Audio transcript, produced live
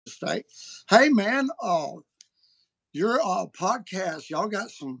State. Hey, man, your podcast, y'all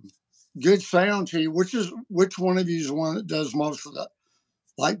got some good sound to you. Which one of you is the one that does most of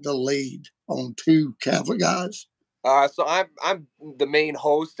the lead on two Catholic guys? So I'm the main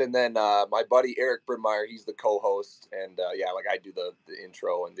host, and then my buddy Eric Bridmeyer, he's the co-host, and I do the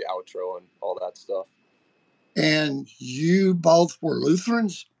intro and the outro and all that stuff. And you both were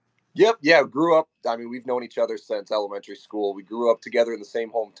Lutherans? Yep, yeah, grew up. I mean, we've known each other since elementary school. We grew up together in the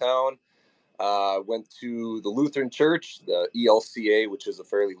same hometown. Went to the Lutheran Church, the ELCA, which is a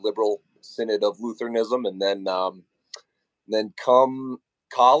fairly liberal synod of Lutheranism, and then come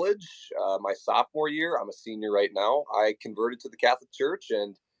college, my sophomore year, I'm a senior right now, I converted to the Catholic Church,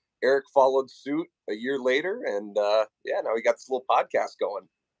 and Eric followed suit a year later, and now we got this little podcast going.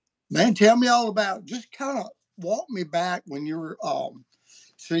 Man, tell me all about, just kind of walk me back when you were,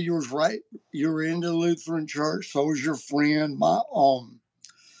 so you were in the Lutheran Church, so was your friend. My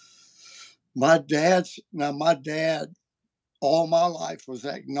dad, all my life was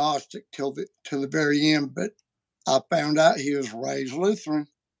agnostic till the very end, but I found out he was raised Lutheran.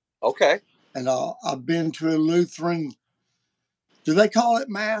 Okay. And I've been to a Lutheran. Do they call it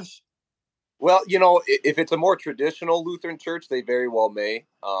Mass? Well, if it's a more traditional Lutheran church, they very well may.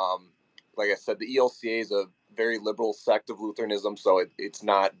 Like I said, the ELCA is a very liberal sect of Lutheranism, so it's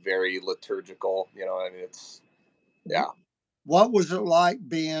not very liturgical. I mean, yeah. What was it like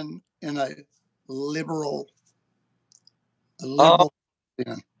being in a liberal? What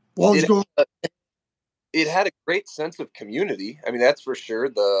was going on? It had a great sense of community. I mean, that's for sure.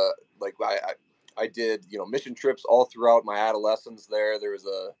 I did, mission trips all throughout my adolescence there. There was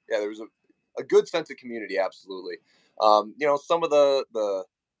a good sense of community. Absolutely. Some of the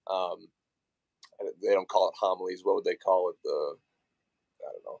they don't call it homilies. What would they call it? I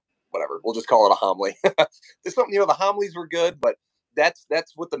don't know, whatever. We'll just call it a homily. There's something, the homilies were good, but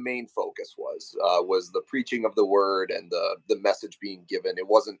that's what the main focus was the preaching of the word and the message being given. It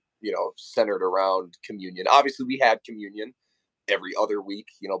wasn't, centered around communion. Obviously we had communion every other week,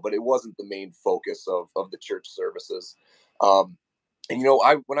 but it wasn't the main focus of the church services. And,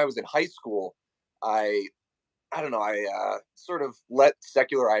 when I was in high school, I don't know, I sort of let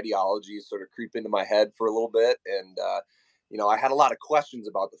secular ideologies sort of creep into my head for a little bit. And, I had a lot of questions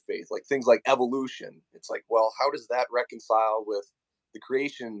about the faith, like things like evolution. It's like, well, how does that reconcile with the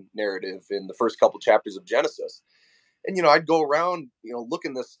creation narrative in the first couple chapters of Genesis? And, I'd go around,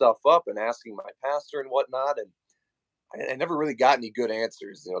 looking this stuff up and asking my pastor and whatnot. And I never really got any good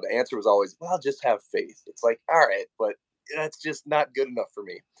answers. The answer was always, well, just have faith. It's like, all right, but that's just not good enough for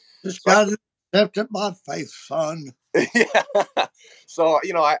me. Just got to accept it by faith, son. Yeah. So,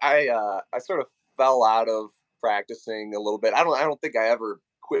 I sort of fell out of practicing a little bit. I don't think I ever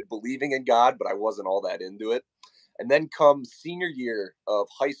quit believing in God, but I wasn't all that into it. And then come senior year of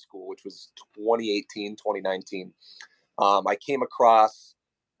high school, which was 2018, 2019, I came across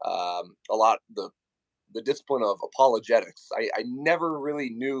a lot the discipline of apologetics. I never really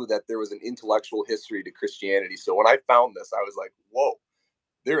knew that there was an intellectual history to Christianity. So when I found this, I was like, whoa,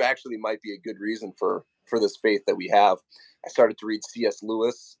 there actually might be a good reason for this faith that we have. I started to read C.S.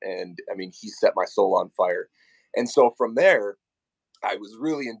 Lewis, and I mean, he set my soul on fire. And so from there, I was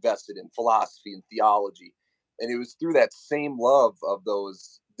really invested in philosophy and theology. And it was through that same love of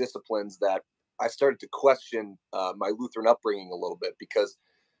those disciplines that I started to question my Lutheran upbringing a little bit, because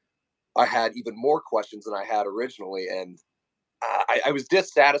I had even more questions than I had originally. And I was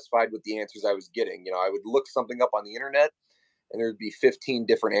dissatisfied with the answers I was getting. I would look something up on the internet and there would be 15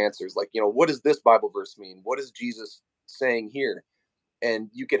 different answers. Like, what does this Bible verse mean? What is Jesus saying here? And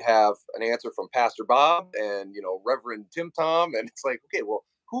you could have an answer from Pastor Bob and, Reverend Tim Tom. And it's like, okay, well,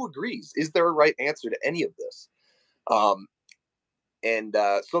 who agrees? Is there a right answer to any of this? So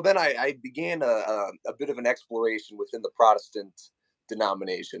then I began a bit of an exploration within the Protestant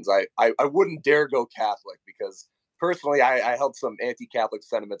denominations. I wouldn't dare go Catholic, because personally I held some anti-Catholic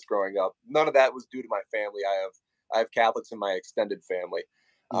sentiments growing up. None of that was due to my family. I have Catholics in my extended family.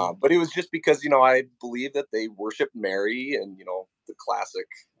 But it was just because, I believe that they worship Mary and, the classic,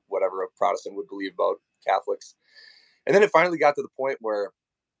 whatever a Protestant would believe about Catholics. And then it finally got to the point where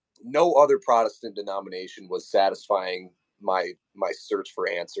no other Protestant denomination was satisfying my search for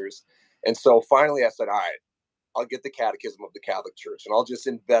answers. And so finally I said, all right, I'll get the Catechism of the Catholic Church and I'll just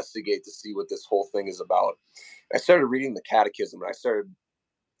investigate to see what this whole thing is about. I started reading the Catechism, and I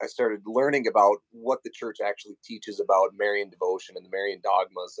started learning about what the church actually teaches about Marian devotion and the Marian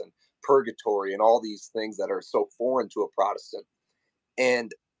dogmas and purgatory and all these things that are so foreign to a Protestant.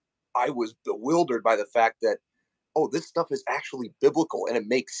 And I was bewildered by the fact that, oh, this stuff is actually biblical and it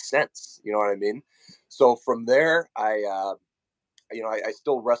makes sense. You know what I mean? So from there, I I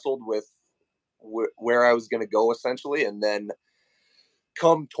still wrestled with where I was going to go essentially. And then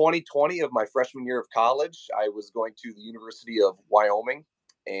come 2020 of my freshman year of college, I was going to the University of Wyoming,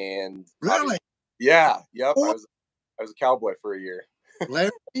 and Really? yeah, yep. Oh, I was a cowboy for a year.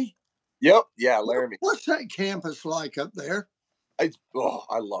 Larry? Yep, yeah, Laramie. What's that campus like up there? I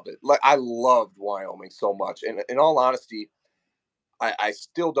love it. Like I loved Wyoming so much, and in all honesty, I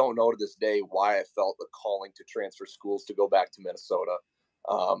still don't know to this day why I felt the calling to transfer schools to go back to Minnesota.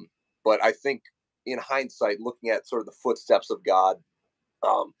 But I think in hindsight, looking at sort of the footsteps of God,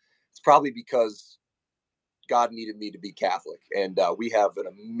 it's probably because God needed me to be Catholic, and we have an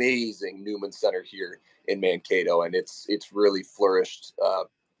amazing Newman Center here in Mankato, and it's really flourished,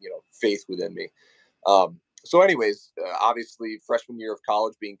 faith within me. So, anyways, obviously, freshman year of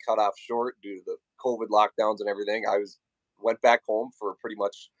college being cut off short due to the COVID lockdowns and everything, went back home for pretty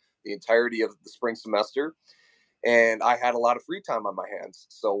much the entirety of the spring semester, and I had a lot of free time on my hands.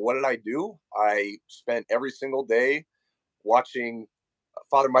 So, what did I do? I spent every single day watching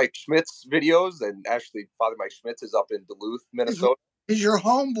Father Mike Schmidt's videos, and actually, Father Mike Schmidt is up in Duluth, Minnesota. He's your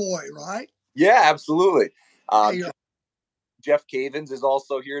homeboy, right? Yeah, absolutely. Hey, Jeff Cavins is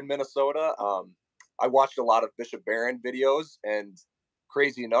also here in Minnesota. I watched a lot of Bishop Barron videos, and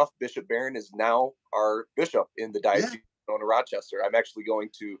crazy enough, Bishop Barron is now our bishop in the Diocese of Rochester. I'm actually going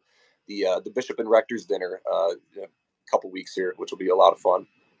to the Bishop and Rector's dinner in a couple weeks here, which will be a lot of fun.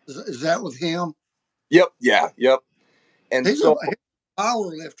 Is that with him? Yep, yeah, yep. And he's so a power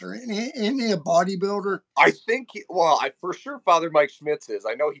lifter. Isn't he a bodybuilder? I think, for sure Father Mike Schmitz is.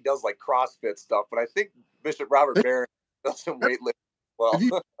 I know he does like CrossFit stuff, but I think Bishop Robert Barron does some weightlifting as well. Have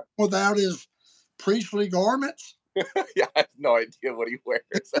you without his priestly garments? Yeah, I have no idea what he wears.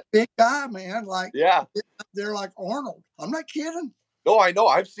 He's a big guy, man. Like, yeah, they're like Arnold. I'm not kidding. No, I know.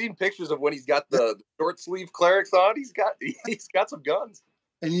 I've seen pictures of when he's got the short sleeve clerics on. He's got some guns.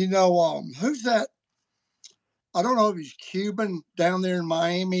 And who's that? I don't know if he's Cuban down there in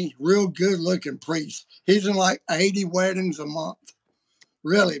Miami. Real good looking priest. He's in like 80 weddings a month.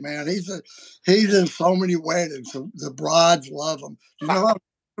 Really, man. He's in so many weddings. The brides love him. Do you know what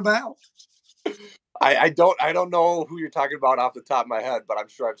I'm talking about? I don't know who you're talking about off the top of my head, but I'm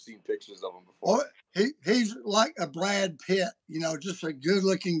sure I've seen pictures of him before. Oh, he's like a Brad Pitt, just a good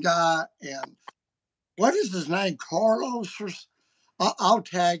looking guy. And what is his name? Carlos? I'll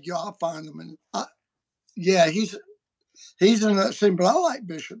tag you. I'll find him. And yeah, he's in that scene. But I like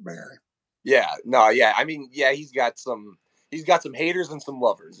Bishop Barry. Yeah, no, yeah. I mean, yeah, he's got some haters and some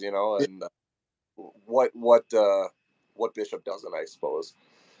lovers, and what Bishop doesn't, I suppose.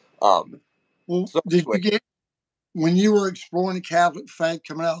 Well, did you get, when you were exploring the Catholic faith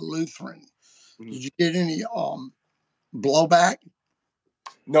coming out of Lutheran, did you get any blowback?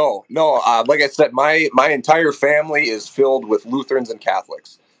 No. Like I said, my entire family is filled with Lutherans and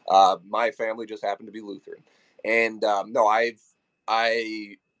Catholics. My family just happened to be Lutheran, and no, I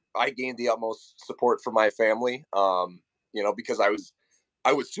gained the utmost support from my family. Because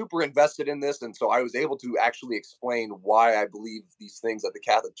I was super invested in this, and so I was able to actually explain why I believe these things that the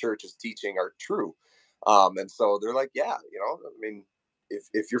Catholic Church is teaching are true. And so they're like, yeah, I mean,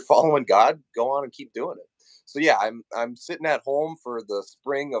 if you're following God, go on and keep doing it. So yeah, I'm sitting at home for the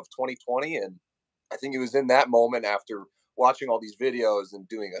spring of 2020, and I think it was in that moment after watching all these videos and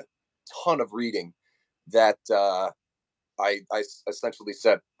doing a ton of reading that I essentially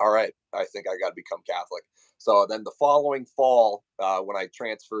said, all right, I think I got to become Catholic. So then the following fall, when I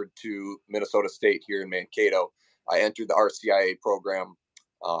transferred to Minnesota State here in Mankato, I entered the RCIA program.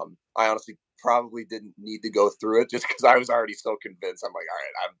 I honestly probably didn't need to go through it just because I was already so convinced. I'm like, all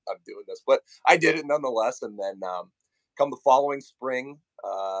right, I'm doing this, but I did it nonetheless. And then come the following spring,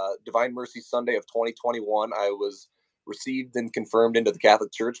 Divine Mercy Sunday of 2021, I was received and confirmed into the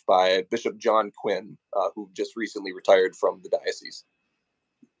Catholic Church by Bishop John Quinn, who just recently retired from the diocese.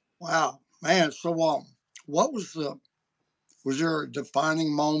 Wow, man. So what was there a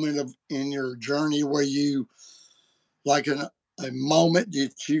defining moment in your journey where you, like a moment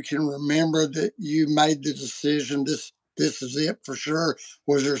that you can remember that you made the decision, this is it for sure?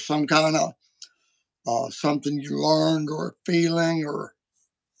 Was there some kind of something you learned or a feeling or?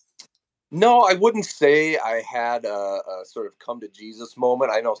 No, I wouldn't say I had a sort of come to Jesus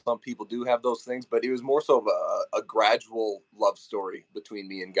moment. I know some people do have those things, but it was more so of a gradual love story between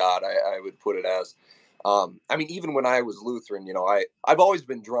me and God. I would put it as. I mean, even when I was Lutheran, I've always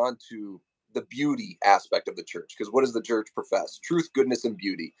been drawn to the beauty aspect of the church, because what does the church profess? Truth, goodness, and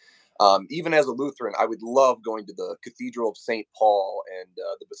beauty. Even as a Lutheran, I would love going to the Cathedral of St. Paul and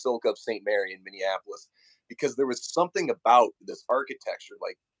the Basilica of St. Mary in Minneapolis, because there was something about this architecture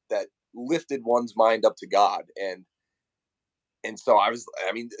like that lifted one's mind up to God. And And so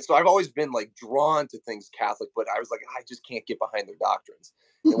so I've always been like drawn to things Catholic, but I was like, I just can't get behind their doctrines.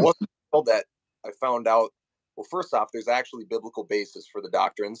 It wasn't until that I found out, well, first off, there's actually biblical basis for the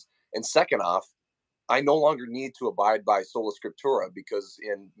doctrines. And second off, I no longer need to abide by sola scriptura, because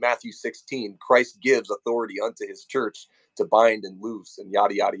in Matthew 16, Christ gives authority unto his church to bind and loose and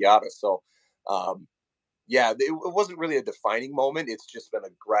yada, yada, yada. So, it wasn't really a defining moment. It's just been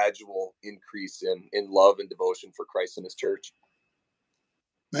a gradual increase in love and devotion for Christ and his church.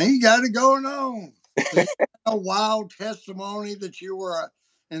 Man, you got it going on. So you got a wild testimony that you were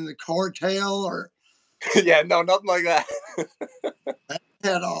in the cartel, or Yeah, no, nothing like that. I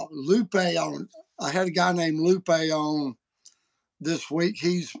had Lupe on. I had a guy named Lupe on this week.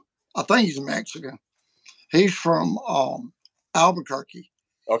 I think he's Mexican. He's from Albuquerque.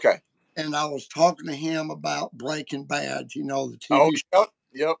 Okay. And I was talking to him about Breaking Bad, the Oh, TV show.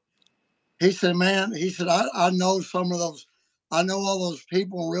 yep. He said, man, I know some of those, I know all those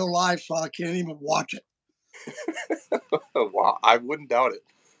people in real life, so I can't even watch it. Wow, I wouldn't doubt it.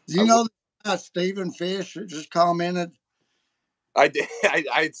 Do you know Stephen Fish that just commented? I did.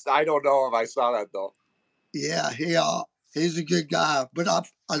 I don't know if I saw that though. Yeah, he's a good guy. But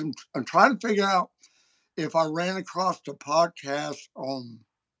I'm trying to figure out if I ran across the podcast on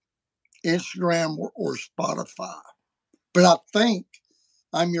Instagram or Spotify. But I think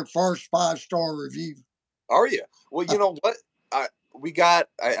I'm your first 5-star review. Are you? Well, you know what? I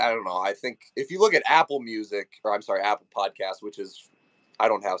don't know. I think if you look at Apple Music, or I'm sorry, Apple Podcasts, which is, I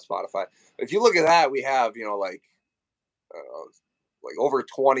don't have Spotify. If you look at that, we have, like over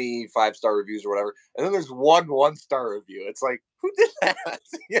 20 5-star reviews or whatever. And then there's one 1-star review. It's like, who did that?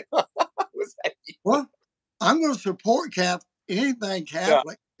 Was that you? Well, I'm going to support anything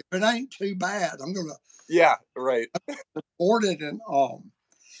Catholic. Yeah. If it ain't too bad, I'm going to. Yeah, right. Support it. And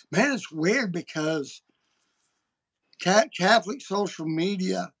man, it's weird because Catholic social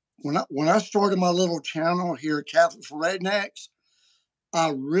media, when I started my little channel here at Catholics for Rednecks,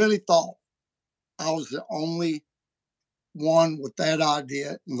 I really thought I was the only one with that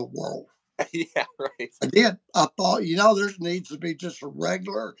idea in the world. Yeah, right. I did. I thought, there needs to be just a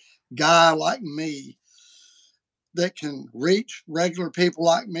regular guy like me that can reach regular people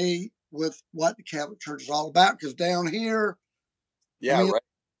like me with what the Catholic Church is all about. Because down here, right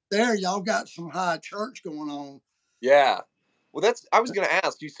there, y'all got some high church going on. Yeah. Well, I was going to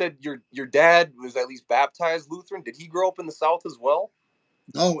ask, you said your dad was at least baptized Lutheran. Did he grow up in the South as well?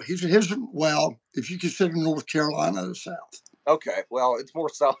 No, well, if you consider North Carolina the South. Okay. Well, it's more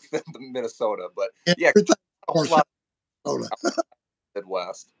South than Minnesota, but yeah.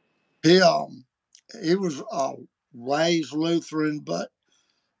 Midwest. He was raised Lutheran, but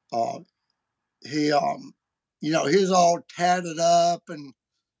he he's all tatted up, and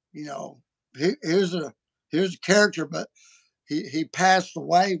here's a character, but he passed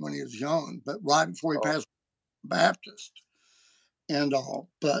away when he was young, but right before he passed, Baptist, and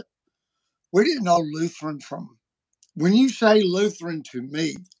but we didn't know Lutheran from. When you say Lutheran to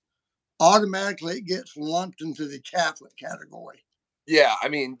me, automatically it gets lumped into the Catholic category. Yeah, I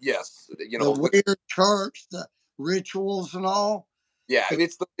mean, yes, the weird church, the rituals, and all. Yeah,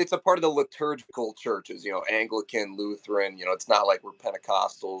 it's a part of the liturgical churches, Anglican, Lutheran. It's not like we're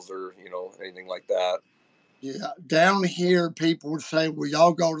Pentecostals or anything like that. Yeah, down here, people would say, "Well,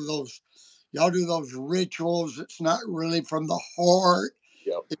 y'all go to y'all do those rituals. It's not really from the heart.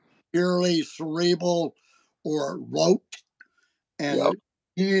 Yep. It's purely cerebral or rote, and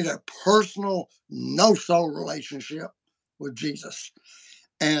you need a personal, no soul relationship with Jesus."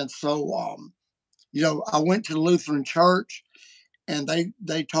 And so, I went to the Lutheran church, and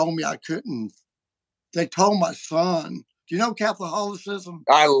they told me I couldn't. They told my son, "Do you know Catholicism?"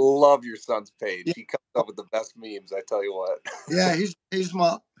 I love your son's page. Yeah. He comes up with the best memes. I tell you what. Yeah, he's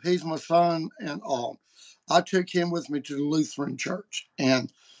my son, and I took him with me to the Lutheran church,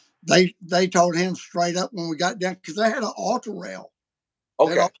 and they told him straight up when we got down, because they had an altar rail.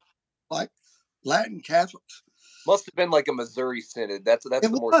 Okay. Like Latin Catholics. Must have been like a Missouri Synod. It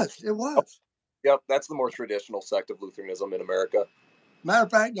was. Yep, that's the more traditional sect of Lutheranism in America. Matter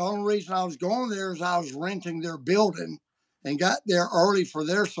of fact, the only reason I was going there is I was renting their building and got there early for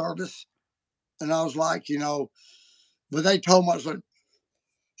their service. And I was like, but they told me, I said,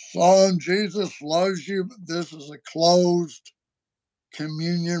 "Son, Jesus loves you, but this is a closed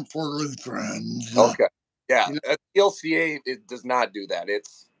communion for Lutherans." Okay. Yeah. LCA, it does not do that.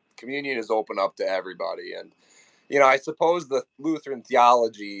 Communion is open up to everybody. And, I suppose the Lutheran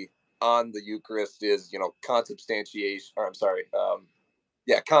theology on the Eucharist is, consubstantiation, or I'm sorry,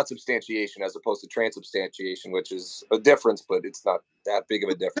 consubstantiation as opposed to transubstantiation, which is a difference, but it's not that big of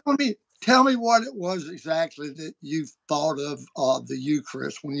a difference. Tell me what it was exactly that you thought of the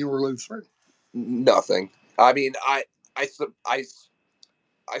Eucharist when you were Lutheran. Nothing. I mean, I, I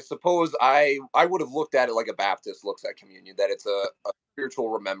suppose I would have looked at it like a Baptist looks at communion, that it's a spiritual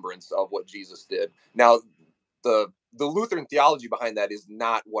remembrance of what Jesus did. Now, the Lutheran theology behind that is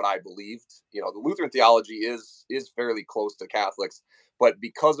not what I believed. You know, the Lutheran theology is fairly close to Catholics, but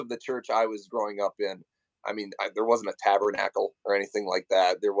because of the church I was growing up in, I mean, there wasn't a tabernacle or anything like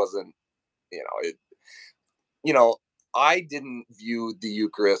that. There wasn't, you know, you know, I didn't view the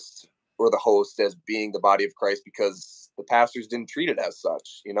Eucharist or the host as being the body of Christ because the pastors didn't treat it as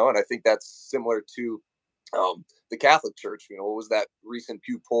such, you know, and I think that's similar to the Catholic Church. You know, what was that recent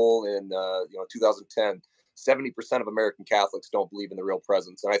Pew poll in 2010? 70% of American Catholics don't believe in the real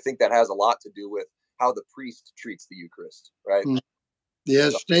presence, and I think that has a lot to do with how the priest treats the Eucharist, right?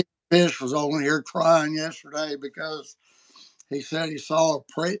 Yes, so, Steve Fish was over here crying yesterday because he said he saw a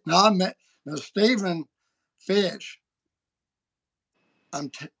priest. Now Stephen Fish.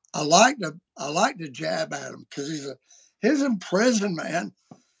 I like to jab at him because he's in prison, man.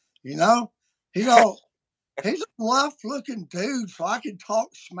 You know, he's a rough looking dude, so I can talk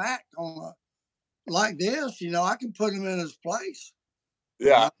smack on like this. You know, I can put him in his place.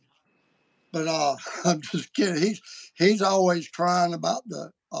 Yeah. You know? But I'm just kidding. He's always crying about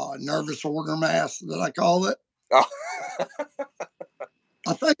the nervous order mass that I call it. Oh.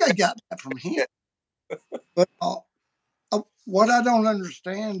 I think I got that from him. But what I don't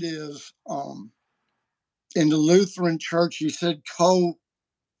understand is in the Lutheran Church, you said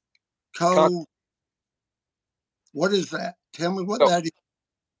what is that? Tell me what that is.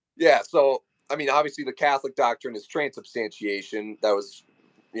 Yeah, so I mean, obviously, the Catholic doctrine is transubstantiation. That was,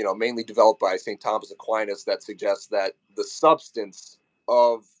 you know, mainly developed by St. Thomas Aquinas. That suggests that the substance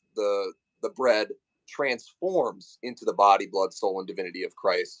of the bread transforms into the body, blood, soul, and divinity of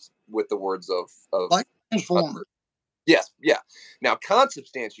Christ with the words of like transformer. Yes, yeah. Now,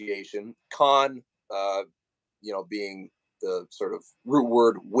 consubstantiation, being the sort of root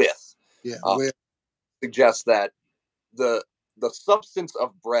word with, suggests that the substance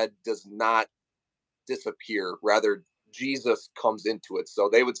of bread does not disappear. Rather, Jesus comes into it. So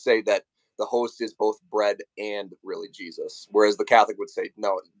they would say that the host is both bread and really Jesus, whereas the Catholic would say,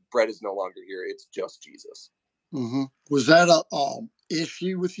 no, bread is no longer here. It's just Jesus. Mm-hmm. Was that a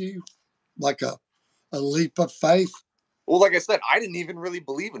issue with you? Like a leap of faith? Well, like I said, I didn't even really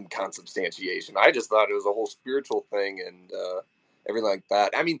believe in consubstantiation. I just thought it was a whole spiritual thing and everything like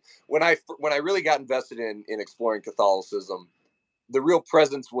that. I mean, when I really got invested in exploring Catholicism, the real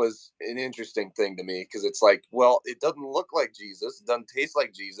presence was an interesting thing to me because it's like, well, it doesn't look like Jesus, it doesn't taste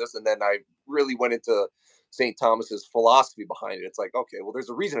like Jesus, and then I really went into St. Thomas's philosophy behind it. It's like, okay, well, there's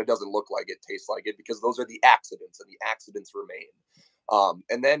a reason it doesn't look like it, tastes like it, because those are the accidents, and the accidents remain.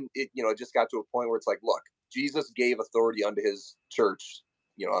 And then it just got to a point where it's like, look, Jesus gave authority unto his church,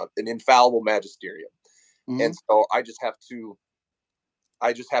 an infallible magisterium, and so I just have to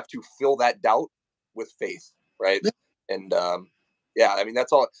fill that doubt with faith, right? And yeah, I mean,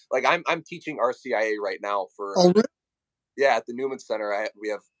 that's all. Like, I'm teaching RCIA right now for at the Newman Center. We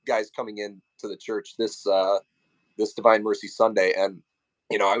have guys coming in to the church this Divine Mercy Sunday, and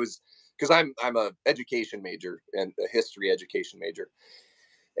I was, because I'm a education major and a history education major,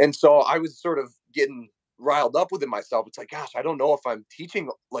 and so I was sort of getting riled up within myself. It's like, gosh, I don't know if I'm teaching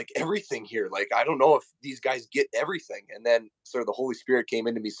like everything here. Like, I don't know if these guys get everything. And then sort of the Holy Spirit came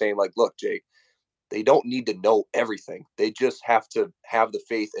into me saying, like, look, Jake, they don't need to know everything. They just have to have the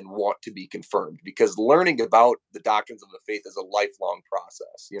faith and want to be confirmed, because learning about the doctrines of the faith is a lifelong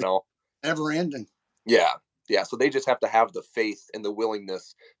process, Never ending. Yeah. Yeah. So they just have to have the faith and the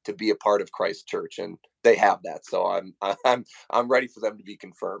willingness to be a part of Christ's church, and they have that. So I'm ready for them to be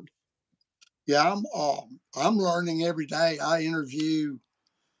confirmed. Yeah, I'm learning every day. I interview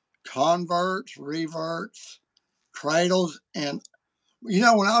converts, reverts, cradles, and when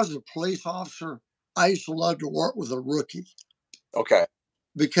I was a police officer, I used to love to work with a rookie. Okay.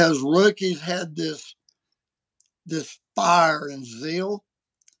 Because rookies had this fire and zeal,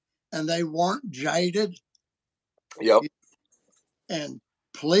 and they weren't jaded. Yep. And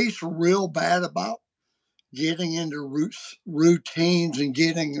police were real bad about getting into routines and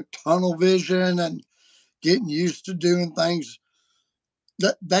getting tunnel vision and getting used to doing things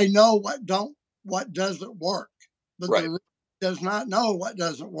that they know what doesn't work, but the rookie does not know what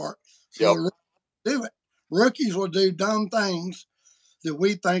doesn't work. So the do it. Rookies will do dumb things that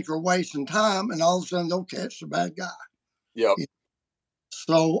we think are wasting time, and all of a sudden they'll catch the bad guy. Yep.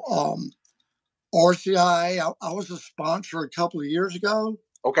 So RCIA, I was a sponsor a couple of years ago.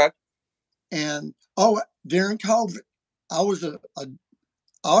 Okay. And during COVID, I was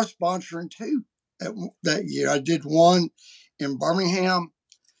I was sponsoring two that year. I did one in Birmingham,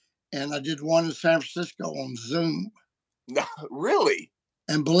 and I did one in San Francisco on Zoom. No, really?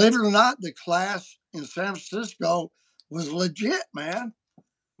 And believe it or not, the class in San Francisco was legit, man.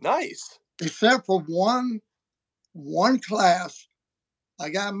 Nice. Except for one class, I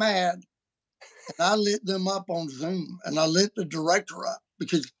got mad and I lit them up on Zoom, and I lit the director up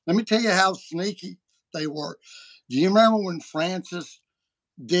because let me tell you how sneaky they were. Do you remember when Francis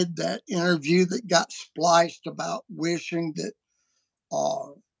did that interview that got spliced about wishing uh,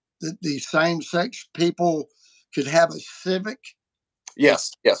 that the same-sex people could have a civic?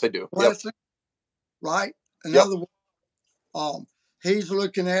 Yes, I do. Blessing, yep. Right? In Yep. other words, he's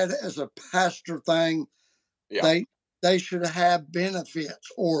looking at it as a pastor thing. Yeah. They should have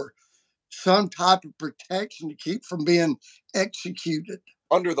benefits or some type of protection to keep from being executed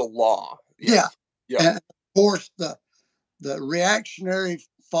under the law. Yes. Yeah. And of course, the reactionary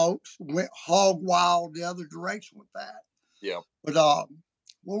folks went hog wild the other direction with that. Yeah. But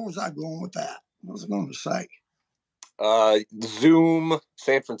what was I going with that? What was I going to say? Zoom,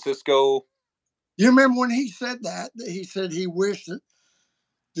 San Francisco. You remember when he said that he said he wished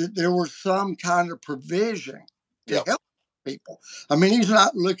that there was some kind of provision to help people. I mean, he's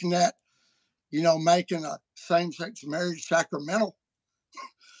not looking at, making a same-sex marriage sacramental.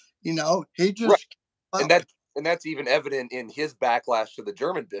 He just right. And that's even evident in his backlash to the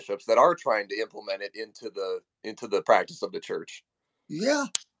German bishops that are trying to implement it into the practice of the church. Yeah,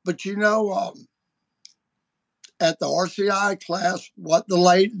 but at the RCI class, what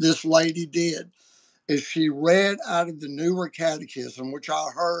this lady did is she read out of the newer catechism, which I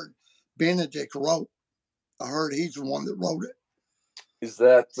heard Benedict wrote. I heard he's the one that wrote it. Is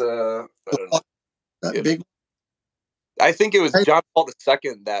that I don't know. That big. I think it was John Paul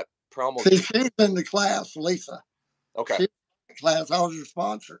II that promulgated. See, she's in the class, Lisa. Okay. She's in the class. I was her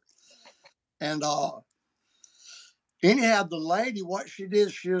sponsor. And anyhow, the lady, what she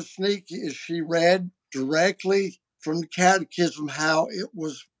did, she was sneaky, is she read directly from the catechism how it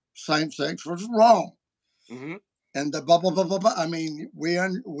was same-sex was wrong. Mm-hmm. And the blah, blah, blah, blah, blah. I mean, we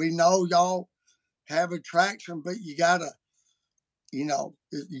know y'all have attraction, but you gotta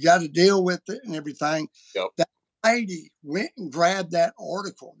deal with it and everything. Yep. That lady went and grabbed that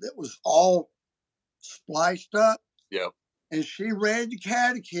article that was all spliced up. Yep. And she read the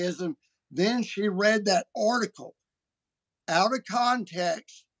catechism. Then she read that article out of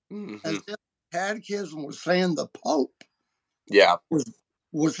context, as if the catechism was saying the Pope. Yeah.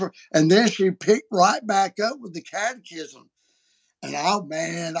 And then she picked right back up with the catechism. And I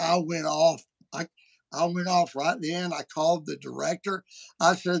went off. I went off right then. I called the director.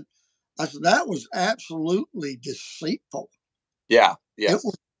 I said, that was absolutely deceitful. Yeah. Yes. It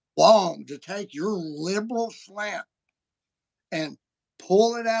was wrong to take your liberal slant and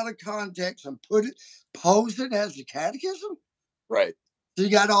pull it out of context and pose it as a catechism. Right. So you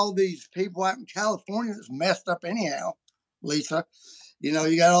got all these people out in California that's messed up anyhow, Lisa. You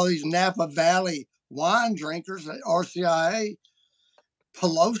got all these Napa Valley wine drinkers at RCIA,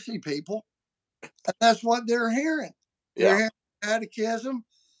 Pelosi people. And that's what they're hearing. They're hearing catechism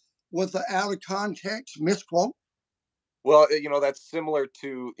with the out of context misquote. Well, that's similar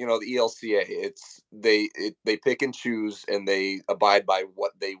to, the ELCA. It's they pick and choose, and they abide by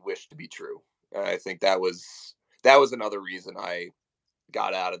what they wish to be true. I think that was another reason I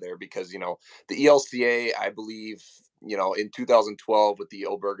got out of there, because, the ELCA, I believe, in 2012 with the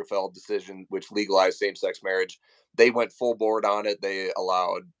Obergefell decision, which legalized same-sex marriage, they went full board on it. They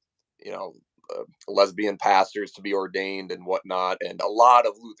allowed, lesbian pastors to be ordained and whatnot. And a lot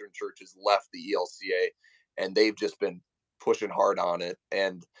of Lutheran churches left the ELCA, and they've just been pushing hard on it.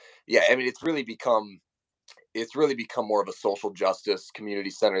 And yeah, I mean, it's really become more of a social justice community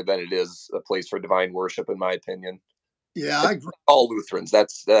center than it is a place for divine worship, in my opinion. Yeah, I agree. All Lutherans.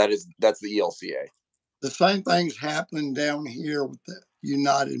 That's the ELCA. The same thing's happening down here with the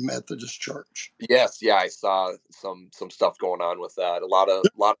United Methodist Church. Yes, yeah, I saw some stuff going on with that. A lot of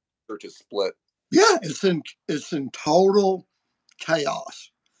churches split. Yeah, it's in total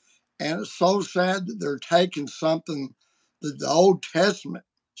chaos. And it's so sad that they're taking something that the Old Testament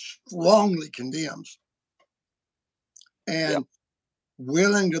strongly condemns and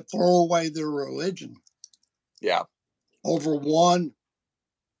willing to throw away their religion. Yeah. Over one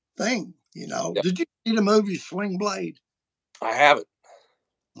thing, Yeah. Did you see the movie Sling Blade? I haven't.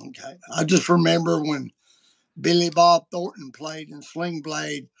 Okay. I just remember when Billy Bob Thornton played in Sling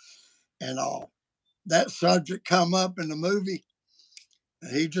Blade and that subject come up in the movie.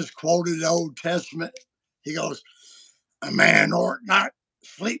 And he just quoted the Old Testament. He goes, "A man ought not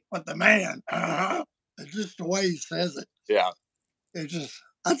sleep with a man." It's just the way he says it. Yeah. It's just,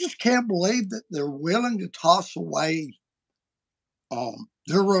 I just can't believe that they're willing to toss away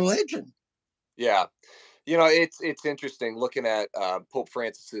their religion. Yeah. It's interesting looking at Pope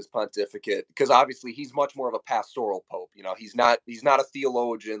Francis's pontificate, because obviously he's much more of a pastoral pope. He's not a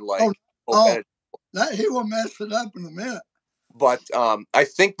theologian Oh, like Pope oh, Benedict. he will mess it up in a minute. But I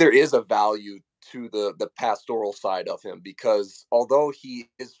think there is a value to the pastoral side of him, because although he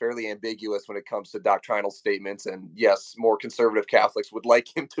is fairly ambiguous when it comes to doctrinal statements, and yes, more conservative Catholics would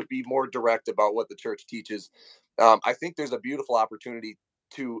like him to be more direct about what the church teaches, I think there's a beautiful opportunity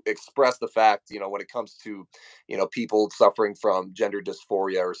to express the fact, when it comes to, people suffering from gender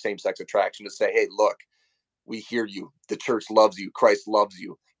dysphoria or same-sex attraction, to say, hey, look, we hear you. The church loves you. Christ loves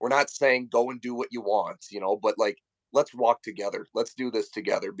you. We're not saying go and do what you want, but like, let's walk together. Let's do this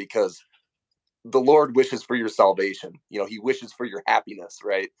together, because the Lord wishes for your salvation. He wishes for your happiness,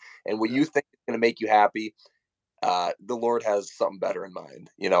 right? And what Yeah. you think is going to make you happy, the Lord has something better in mind.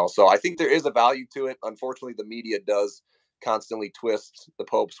 So I think there is a value to it. Unfortunately, the media does constantly twist the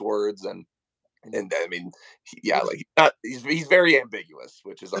Pope's words, and I mean, yeah, like he's very ambiguous,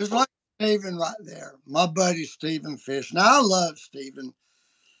 which is It's unfortunate. like Stephen right there, my buddy Stephen Fish. Now I love Stephen,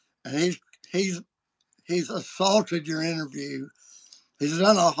 and he's he's assaulted your interview. He's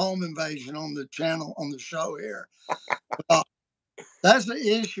done a home invasion on the channel on the show here. Uh, that's the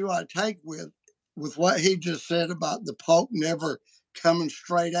issue I take with what he just said about the Pope never coming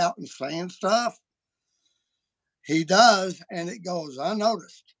straight out and saying stuff. He does, and it goes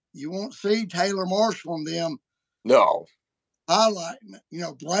unnoticed. You won't see Taylor Marshall and them No. highlighting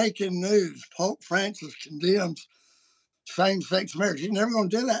it. Breaking news: Pope Francis condemns same-sex marriage. He's never going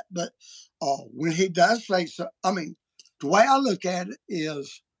to do that. But when he does say so, I mean, the way I look at it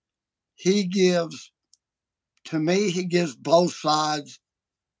is he gives, to me, he gives both sides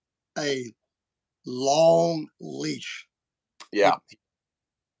a long leash. Yeah.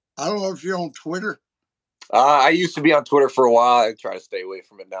 I don't know if you're on Twitter. I used to be on Twitter for a while. I try to stay away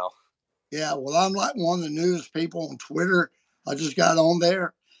from it now. Yeah, well, I'm like one of the newest people on Twitter. I just got on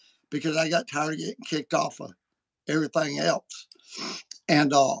there because I got tired of getting kicked off of everything else.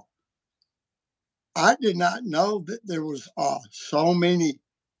 And I did not know that there was so many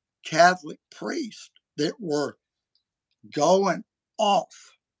Catholic priests that were going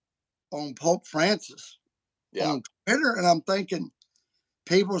off on Pope Francis Yeah. on Twitter. And I'm thinking,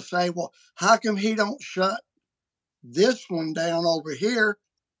 people say, well, how come he don't shut this one down over here?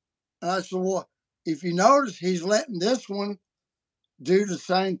 And I said, well, if you notice, he's letting this one do the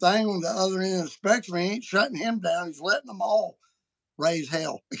same thing on the other end of the spectrum. He ain't shutting him down. He's letting them all raise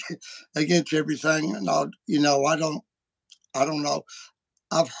hell against everything. And I don't know.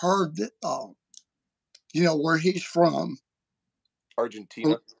 I've heard that, where he's from.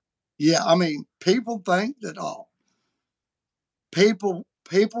 Argentina. Yeah, I mean, people think that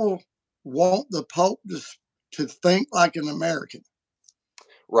people want the Pope to think like an American.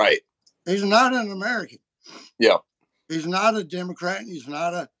 Right. He's not an American. Yeah. He's not a Democrat. He's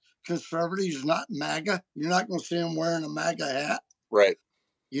not a conservative. He's not MAGA. You're not going to see him wearing a MAGA hat. Right.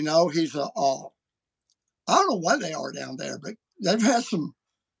 He's I don't know what they are down there, but they've had some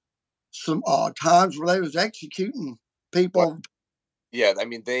times where they was executing people. Well, yeah, I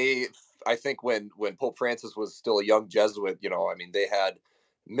mean, I think when Pope Francis was still a young Jesuit, I mean, they had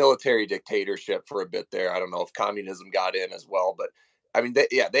military dictatorship for a bit there. I don't know if communism got in as well, but I mean, they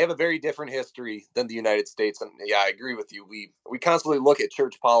have a very different history than the United States. And yeah, I agree with you. We constantly look at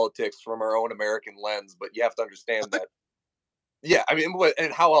church politics from our own American lens, but you have to understand that. Yeah, I mean,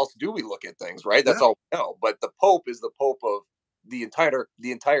 and how else do we look at things, right? That's Yeah, all we know. But the Pope is the Pope of the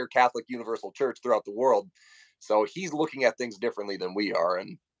entire Catholic Universal Church throughout the world. So he's looking at things differently than we are,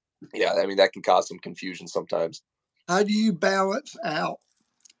 and yeah, I mean that can cause some confusion sometimes. how do you balance out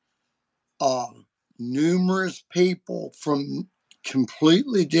uh, numerous people from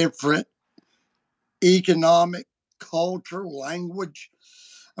completely different economic, culture, language?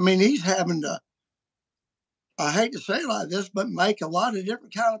 I mean, he's having to, I hate to say it like this, but make a lot of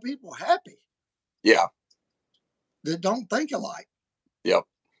different kind of people happy Yeah. that don't think alike. Yep.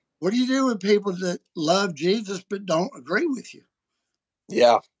 What do you do with people that love Jesus but don't agree with you?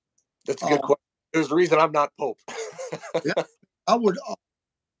 Yeah. That's a good Um, question. There's a reason I'm not Pope. yeah, I would,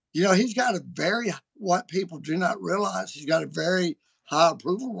 he's got a very, what people do not realize, he's got a very high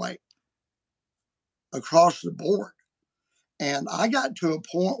approval rate across the board. And I got to a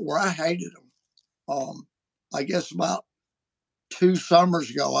point where I hated him. I guess about 2 summers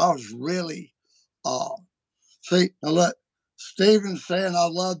ago, I was really, uh, see, now look, Stephen's saying I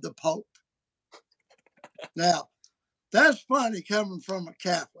love the Pope. Now, that's funny coming from a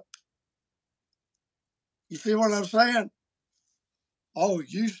Catholic. You see what I'm saying? oh,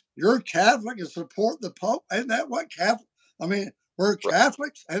 you're Catholic and support the Pope. Ain't that what Catholic? I mean, we're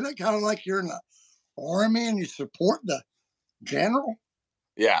Catholics. Ain't that kind of like you're in the army and you support the general?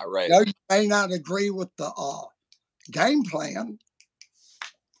 Yeah, right. You know, you may not agree with the game plan.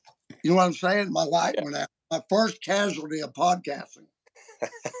 You know what I'm saying? My light went out. My first casualty of podcasting.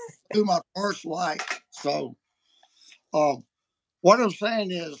 To my first light. So, what I'm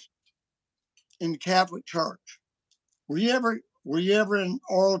saying is, in the Catholic Church, were you ever in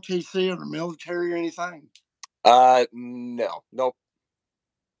ROTC or the military or anything? No, nope.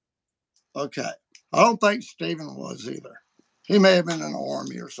 Okay. I don't think Stephen was either. He may have been in the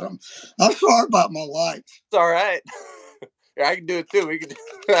army or something. I'm sorry about my lights. It's all right. Yeah, I can do it too. We can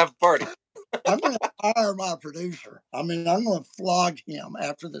have a party. I'm going to fire my producer. I mean, I'm going to flog him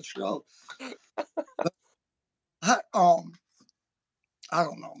after the show. But I don't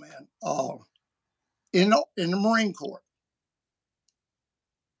know, man. In the Marine Corps,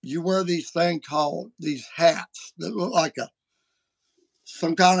 you wear these hats that look like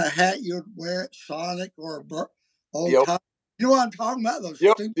some kind of hat you'd wear at Sonic or old Yep. time. You know what I'm talking about? Those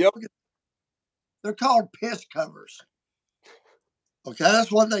Yep. stupid. Yep. They're called piss covers. Okay,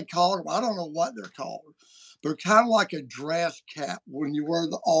 that's what they call them. I don't know what they're called. They're kind of like a dress cap when you wear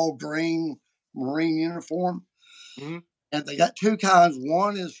the all green Marine uniform. Mm-hmm. And they got two kinds.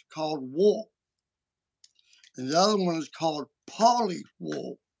 One is called wool, and the other one is called poly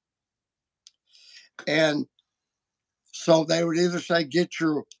wool. And so they would either say get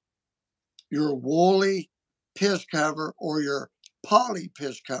your woolly piss cover or your poly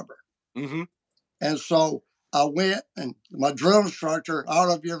piss cover. Mm-hmm. And so I went, and my drill instructor, I don't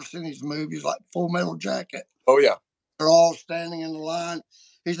know if you ever seen these movies like Full Metal Jacket. Oh, yeah. They're all standing in the line.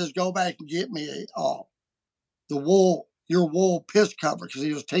 He says, go back and get me your wool piss cover, because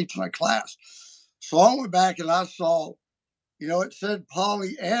he was teaching a class. So I went back and I saw, it said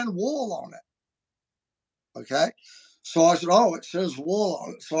poly and wool on it. Okay. So I said, oh, it says wool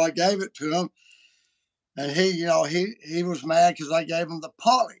on it. So I gave it to him. And he was mad because I gave him the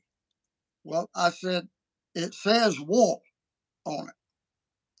poly. Well, I said, it says wool on it.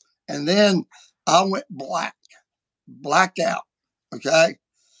 And then I went blacked out. Okay.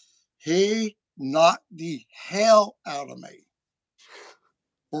 He knocked the hell out of me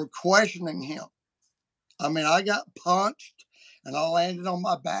for questioning him. I mean, I got punched and I landed on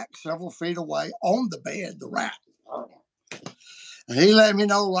my back several feet away on the bed, the rack. And he let me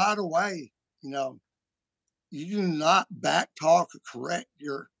know right away, you do not back talk or correct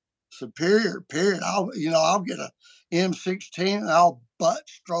your superior, period. I'll get a M16 and I'll butt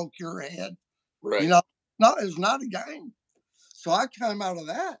stroke your head. Right. It's not a game. So I came out of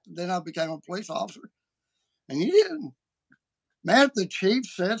that. Then I became a police officer. And you didn't. Man, if the chief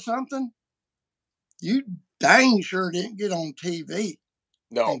said something, you dang sure didn't get on TV.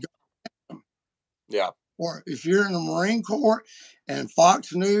 No. Yeah. Or if you're in the Marine Corps and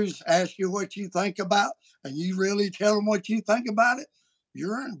Fox News asks you what you think about, and you really tell them what you think about it,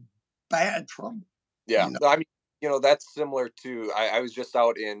 you're in bad trouble. Yeah. I mean, that's similar to, I was just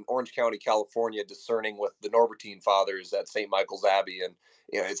out in Orange County, California, discerning with the Norbertine Fathers at St. Michael's Abbey. And,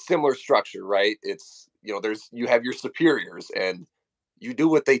 it's similar structure, right? It's, you have your superiors and you do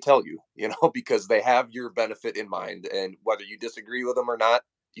what they tell you, because they have your benefit in mind. And whether you disagree with them or not,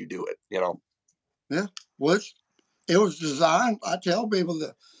 you do it, Yeah. Well, it was designed, I tell people,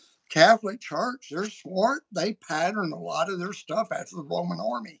 the Catholic Church, they're smart. They pattern a lot of their stuff after the Roman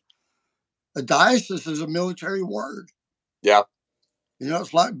army. A diocese is a military word. Yeah.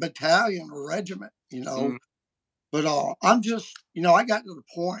 It's like battalion or regiment, But I'm just, I got to the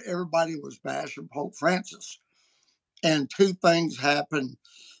point everybody was bashing Pope Francis. And two things happened.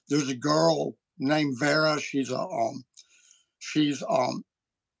 There's a girl named Vera. She's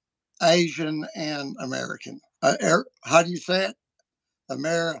Asian and American. How do you say it?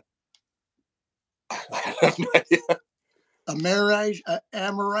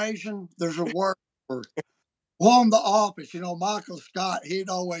 Amerasian. There's a word for. Well, in the office, Michael Scott, he'd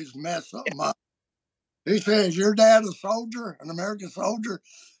always mess up my. He says, "Your dad a soldier, an American soldier."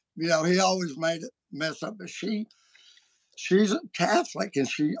 He always made it mess up. But she's a Catholic and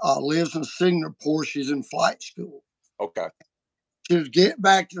she lives in Singapore. She's in flight school. Okay. She was getting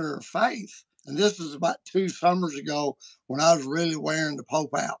back to her faith. And this is about 2 summers ago when I was really wearing the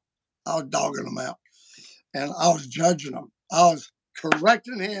Pope out. I was dogging him out. And I was judging him. I was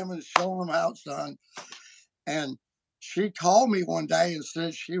correcting him and showing him how it's done. And she called me one day and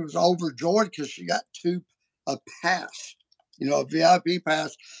said she was overjoyed because she got a pass, a VIP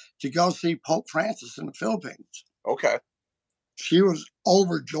pass to go see Pope Francis in the Philippines. Okay. She was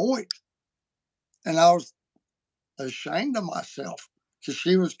overjoyed. And I was ashamed of myself. because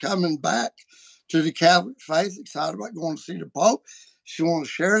she was coming back to the Catholic faith, excited about going to see the Pope. She wanted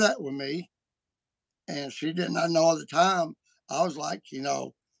to share that with me, and she did not know at the time I was like,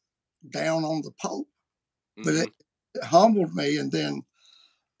 down on the Pope. But Mm-hmm. it humbled me. And then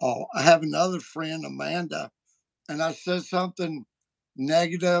I have another friend, Amanda, and I said something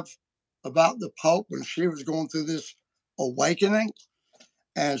negative about the Pope when she was going through this awakening,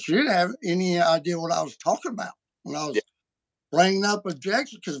 and she didn't have any idea what I was talking about when I was bringing up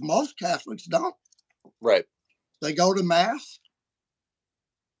objections, because most Catholics don't. Right. They go to Mass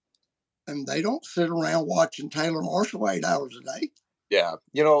and they don't sit around watching Taylor Marshall 8 hours a day. Yeah.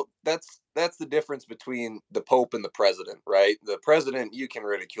 That's the difference between the Pope and the president, right? The president, you can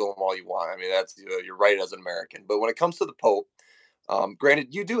ridicule him all you want. I mean, that's you're right as an American. But when it comes to the Pope,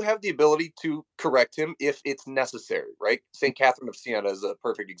 granted, you do have the ability to correct him if it's necessary, right? St. Catherine of Siena is a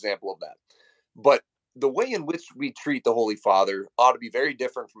perfect example of that. But the way in which we treat the Holy Father ought to be very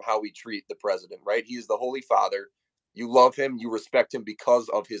different from how we treat the president, right? He is the Holy Father. You love him, you respect him because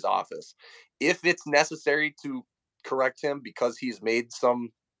of his office. If it's necessary to correct him because he's made some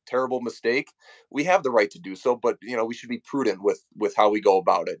terrible mistake, we have the right to do so, but we should be prudent with how we go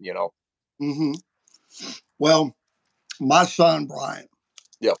about it. Mm-hmm. Well, my son Brian,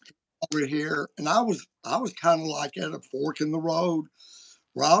 Yep. over here, and I was kind of like at a fork in the road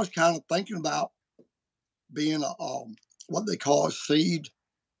where I was kind of thinking about being a what they call a seed.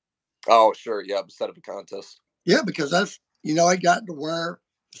 Oh, sure. Yeah, set up a contest. Yeah, because that's I got to where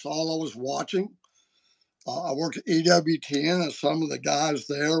it's all I was watching. I worked at EWTN, and some of the guys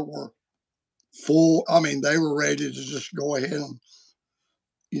there were full. I mean, they were ready to just go ahead and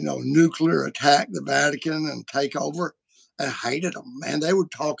nuclear attack the Vatican and take over. I hated them, man. They would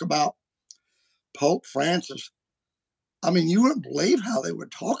talk about Pope Francis. I mean, you wouldn't believe how they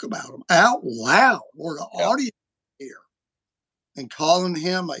would talk about him out loud or the audience here, and calling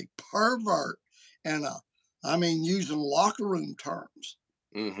him a pervert and using locker room terms.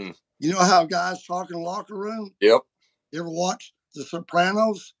 Mm-hmm. You know how guys talk in the locker room? Yep. You ever watch The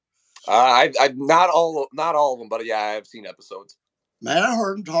Sopranos? I not all of them, but yeah, I've seen episodes. Man, I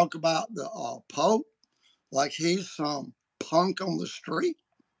heard him talk about the Pope like he's some punk on the street,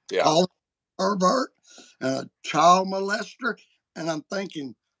 calling him a pervert and a child molester. And I'm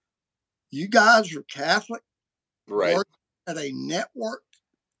thinking, you guys are Catholic, right? Work at a network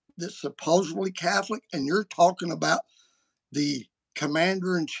that's supposedly Catholic, and you're talking about the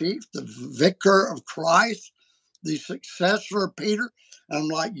commander in chief, the vicar of Christ, the successor of Peter. And I'm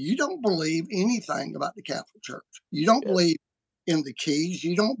like, you don't believe anything about the Catholic Church. You don't believe in the keys.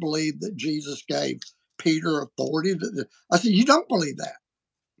 You don't believe that Jesus gave Peter authority. I said, you don't believe that.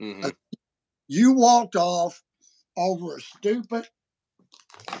 Mm-hmm. You walked off over a stupid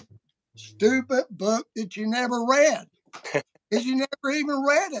book that you never read because you never even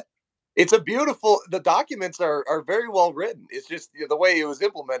read it. It's the documents are very well written. It's just the way it was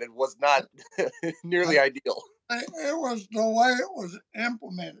implemented was not nearly ideal. It was the way it was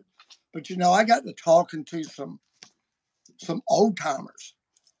implemented. But I got to talking to some old timers.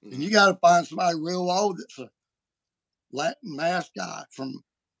 Mm-hmm. And you got to find somebody real old that's a Latin Mass guy from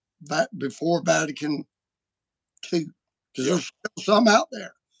before Vatican II. Because there's still some out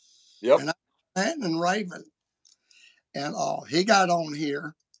there. Yep. And Latin and Raven. And he got on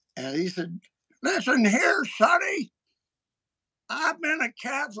here and he said, listen here, Sonny. I've been a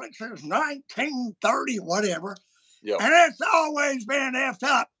Catholic since 1930, whatever. Yep. And it's always been effed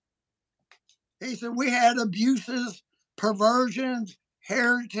up. He said, we had abuses, perversions,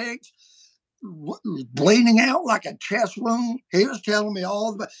 heretics, bleeding out like a chest wound. He was telling me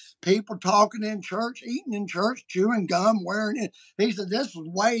all the people talking in church, eating in church, chewing gum, wearing it. He said, this was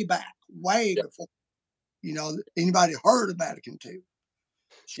way back, before, anybody heard of Vatican II.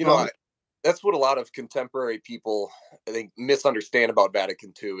 So, that's what a lot of contemporary people, I think, misunderstand about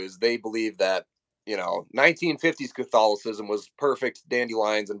Vatican II is they believe that 1950s Catholicism was perfect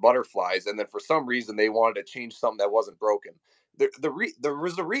dandelions and butterflies, and then for some reason they wanted to change something that wasn't broken. There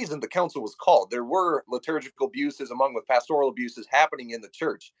was a reason the council was called. There were liturgical abuses, among with pastoral abuses, happening in the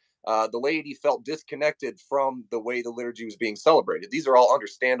church. The laity felt disconnected from the way the liturgy was being celebrated. These are all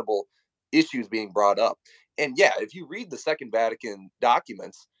understandable issues being brought up. And yeah, if you read the Second Vatican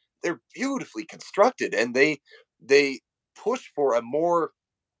documents, they're beautifully constructed, and they push for a more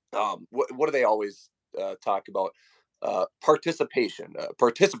what do they always talk about? Participation,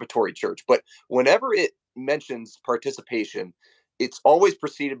 participatory church. But whenever it mentions participation, it's always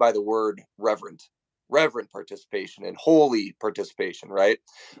preceded by the word reverent participation and holy participation, right?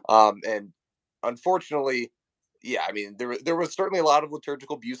 And unfortunately, yeah, I mean, there was certainly a lot of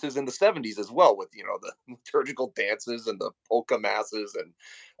liturgical abuses in the 70s as well, with the liturgical dances and the polka masses and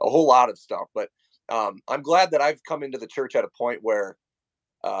a whole lot of stuff. But I'm glad that I've come into the church at a point where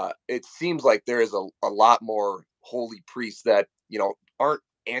it seems like there is a lot more holy priests that aren't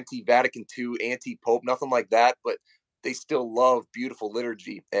anti-Vatican II, anti-Pope, nothing like that, but they still love beautiful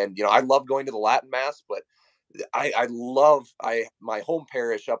liturgy. And I love going to the Latin Mass, but I love my home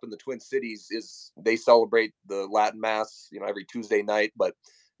parish up in the Twin Cities they celebrate the Latin Mass, every Tuesday night, but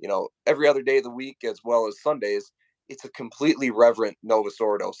every other day of the week as well as Sundays. It's a completely reverent Novus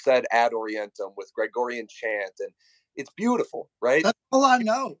Ordo, said ad orientem with Gregorian chant, and it's beautiful, right? That's all I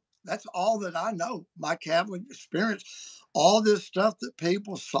know. That's all that I know. My Catholic experience, all this stuff that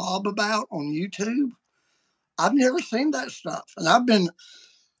people sob about on YouTube, I've never seen that stuff. And I've been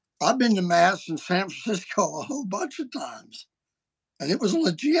to mass in San Francisco a whole bunch of times, and it was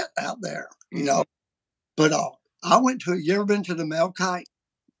legit out there, Mm-hmm. But I went to. You ever been to the Melkite?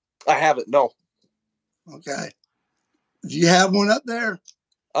 I haven't, no. Okay. Do you have one up there?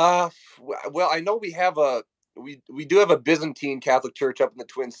 Well, I know we do have a Byzantine Catholic church up in the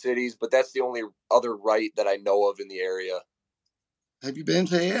Twin Cities, but that's the only other rite that I know of in the area. Have you been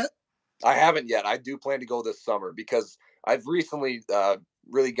to it? I haven't yet. I do plan to go this summer because I've recently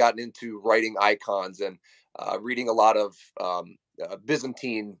really gotten into writing icons and reading a lot of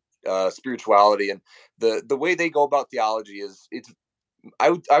Byzantine spirituality, and the way they go about theology it's I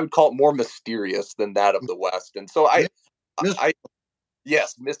would call it more mysterious than that of the West, and so I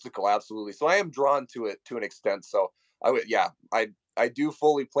yes, mystical, absolutely. So I am drawn to it to an extent. So I do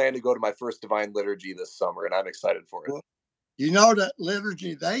fully plan to go to my first divine liturgy this summer, and I'm excited for it. Well, you know that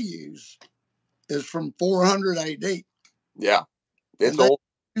liturgy they use is from 400 AD. Yeah, it's And they've old.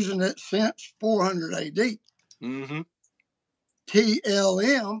 been using it since 400 AD. Mm-hmm.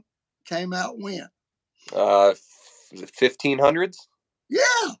 TLM came out when? Uh, 1500s. Yeah,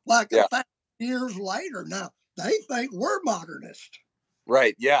 like Yeah. 1,000 years later. Now, they think we're modernist.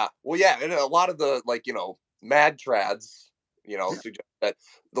 Right. Yeah. Well, yeah, and a lot of the mad trads, Yeah. suggest that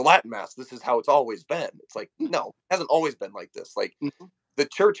the Latin Mass, this is how it's always been. It's like, no, it hasn't always been like this. Like, Mm-hmm. the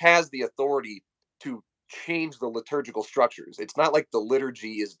church has the authority to change the liturgical structures. It's not like the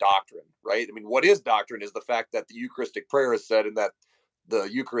liturgy is doctrine, right? I mean, what is doctrine is the fact that the Eucharistic prayer is said and that the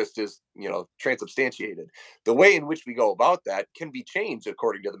Eucharist is, transubstantiated. The way in which we go about that can be changed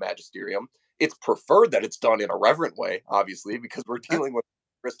according to the magisterium. It's preferred that it's done in a reverent way, obviously, because we're dealing with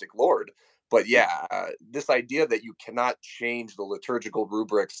the Eucharistic Lord. But yeah, this idea that you cannot change the liturgical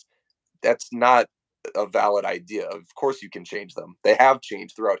rubrics, that's not a valid idea. Of course you can change them. They have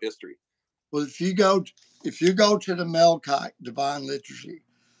changed throughout history. Well, if you go to the Melkite Divine Liturgy,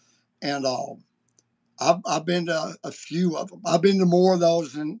 and I've been to a few of them. I've been to more of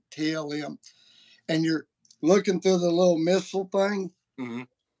those than TLM, and you're looking through the little missal thing Mm-hmm.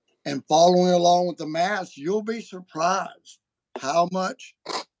 and following along with the mass, you'll be surprised how much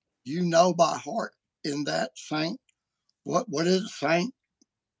you know by heart in that saint. What is it, Saint?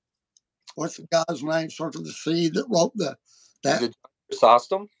 What's the guy's name? Sort of the sea that wrote Is that. it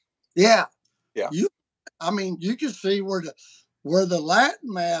Chrysostom? Yeah, Yeah. you. I mean, you can see where the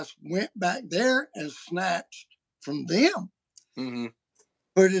Latin mass went back there and snatched from them, Mm-hmm.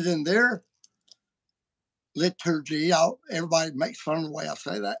 put it in their liturgy. Everybody makes fun of the way I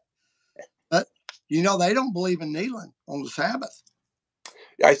say that, but they don't believe in kneeling on the Sabbath.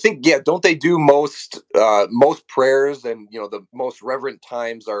 I think, yeah, don't they do most prayers and the most reverent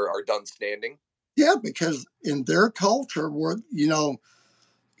times are done standing? Yeah, because in their culture, where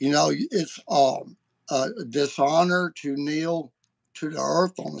it's a dishonor to kneel to the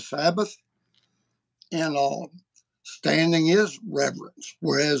earth on the Sabbath, and standing is reverence.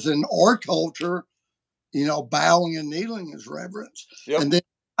 Whereas in our culture, bowing and kneeling is reverence. Yep. And then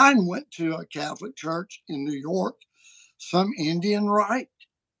I went to a Catholic church in New York, some Indian rite.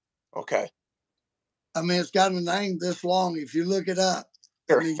 Okay. I mean, it's got a name this long. If you look it up,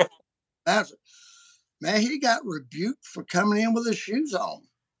 I Sure. mean, that's man. He got rebuked for coming in with his shoes on.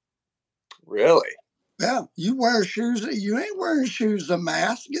 Really? Yeah, you wear shoes. You ain't wearing shoes to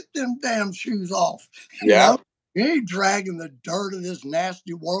mass. Get them damn shoes off. You Yeah. know, you ain't dragging the dirt of this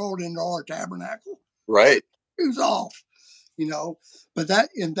nasty world into our tabernacle. Right. Shoes off. But that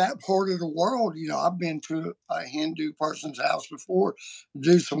in that part of the world, I've been to a Hindu person's house before to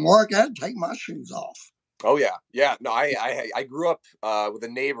do some work. I had to take my shoes off. Oh yeah, yeah. No, I grew up with a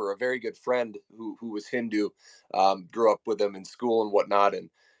neighbor, a very good friend who was Hindu. Grew up with him in school and whatnot, and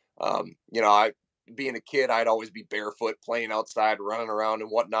I being a kid, I'd always be barefoot, playing outside, running around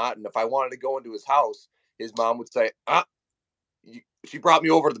and whatnot. And if I wanted to go into his house, his mom would say, she brought me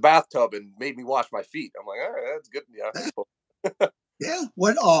over to the bathtub and made me wash my feet. I'm like, all right, that's good. Yeah. Yeah.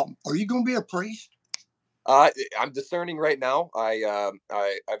 What are you going to be a priest? I'm discerning right now.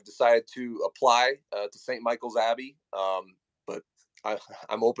 I've decided to apply to St. Michael's Abbey, but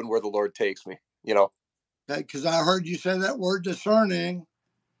I'm open where the Lord takes me. Because I heard you say that word discerning.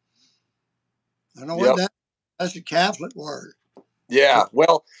 I know Yep. what that's a Catholic word. Yeah.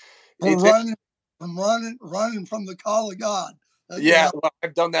 Well, For running from the call of God. Yeah. Well,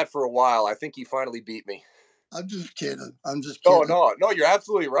 I've done that for a while. I think he finally beat me. I'm just kidding. No, you're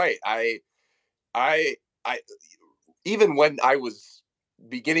absolutely right. I even when I was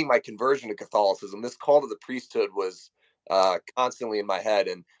beginning my conversion to Catholicism, this call to the priesthood was constantly in my head.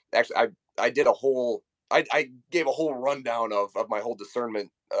 And actually, I did I gave a whole rundown of my whole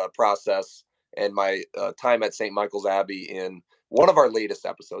discernment process and my time at St. Michael's Abbey in one of our latest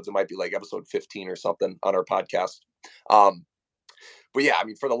episodes. It might be like episode 15 or something on our podcast. But yeah, I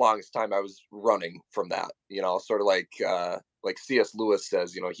mean, for the longest time, I was running from that, sort of like C.S. Lewis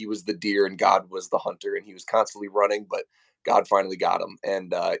says, he was the deer and God was the hunter, and he was constantly running, but God finally got him.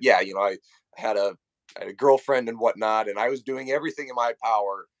 And yeah, I had a girlfriend and whatnot, and I was doing everything in my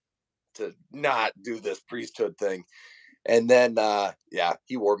power to not do this priesthood thing. And then, yeah,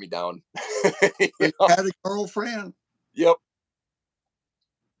 he wore me down. You had a girlfriend? Yep.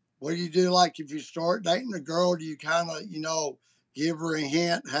 What do you do? Like if you start dating a girl, do you kind of, give her a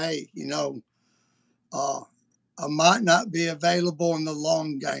hint? Hey, I might not be available in the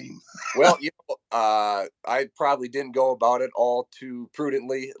long game. Well, I probably didn't go about it all too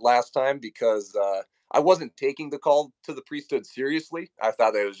prudently last time because I wasn't taking the call to the priesthood seriously. I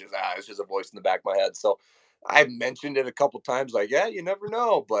thought that it was just a voice in the back of my head. So I mentioned it a couple times, like, yeah, you never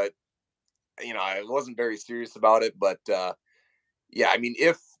know, but I wasn't very serious about it. But yeah, I mean,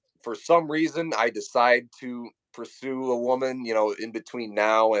 if for some reason I decide to pursue a woman, in between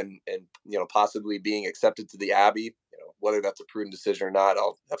now and possibly being accepted to the Abbey, whether that's a prudent decision or not,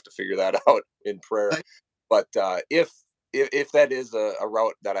 I'll have to figure that out in prayer. But if that is a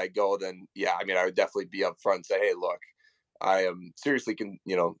route that I go, then yeah, I mean, I would definitely be upfront and say, hey, look, I am seriously,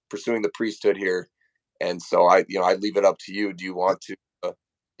 pursuing the priesthood here, and so I leave it up to you. Do you want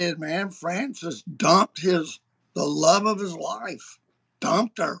to? Man, Francis dumped the love of his life,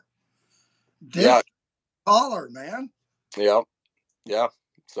 dumped her. Yeah. Call her, man. Yeah. Yeah.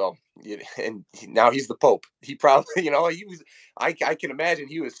 So, and now he's the Pope. He probably, he was, I can imagine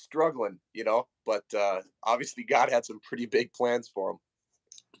he was struggling, but obviously God had some pretty big plans for him.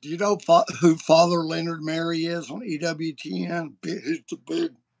 Do you know who Father Leonard Mary is on EWTN? He's the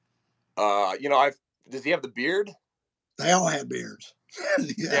big. Does he have the beard? They all have beards.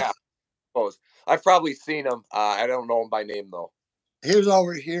 Yeah. I suppose. I've probably seen him. I don't know him by name though. He was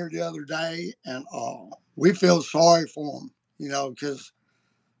over here the other day, and we feel sorry for him, because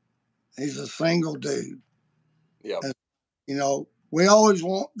he's a single dude. Yeah. We always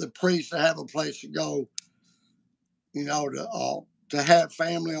want the priest to have a place to go, to have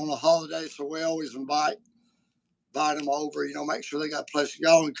family on a holiday. So we always invite them over, make sure they got a place to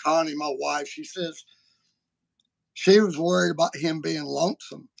go. And Connie, my wife, she says she was worried about him being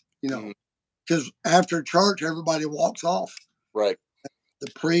lonesome, because after church, everybody walks off. Right.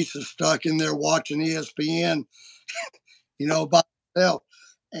 The priest is stuck in there watching ESPN, by himself.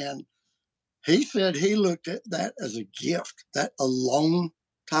 And he said he looked at that as a gift, that alone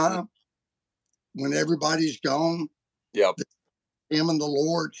time when everybody's gone. Yep. Him and the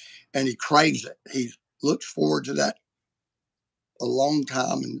Lord, and he craves it. He looks forward to that a long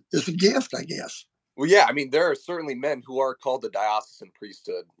time, and it's a gift, I guess. Well, yeah, I mean, there are certainly men who are called the diocesan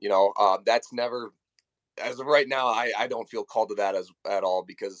priesthood. That's never, as of right now, I don't feel called to that at all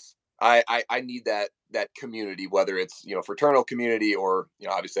because I need that community, whether it's fraternal community or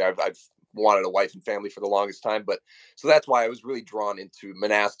obviously I've wanted a wife and family for the longest time, but so that's why I was really drawn into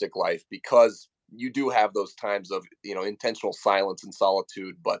monastic life because you do have those times of intentional silence and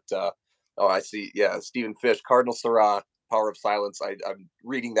solitude. But I see, yeah, Stephen Fish, Cardinal Sarah, Power of Silence. I'm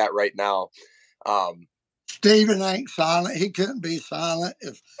reading that right now. Stephen ain't silent. He couldn't be silent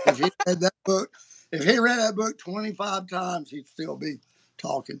if he read that book. If he read that book 25 times, he'd still be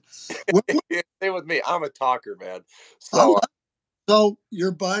talking. Stay with me. I'm a talker, man. So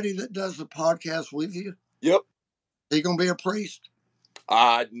your buddy that does the podcast with you? Yep. He gonna be a priest?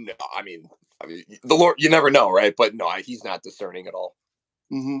 No. I mean, the Lord. You never know, right? But no, he's not discerning at all.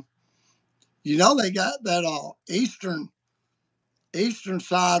 Mm-hmm. They got that eastern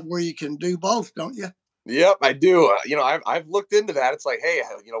side where you can do both, don't you? Yep, I do. I've looked into that. It's like, hey,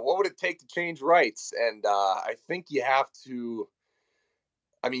 what would it take to change rights? And I think you have to.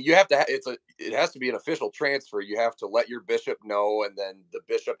 I mean, you have to. It has to be an official transfer. You have to let your bishop know, and then the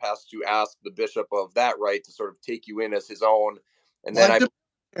bishop has to ask the bishop of that rite to sort of take you in as his own. And then Like the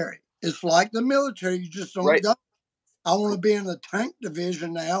military. It's like the military. You just don't right. go. I want to be in the tank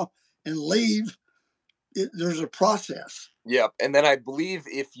division now and leave. There's a process. Yep. And then I believe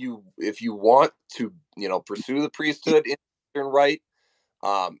if you want to, pursue the priesthood in Eastern Rite,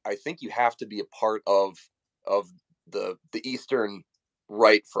 I think you have to be a part of the Eastern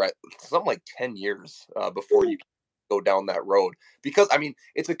Rite for something like 10 years before you go down that road. Because I mean,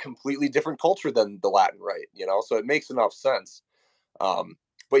 it's a completely different culture than the Latin Rite, so it makes enough sense.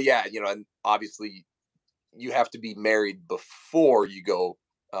 But yeah, and obviously you have to be married before you go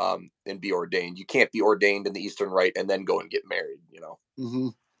and be ordained. You can't be ordained in the Eastern Rite and then go and get married, Mm-hmm.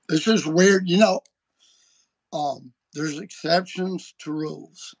 It's just weird, there's exceptions to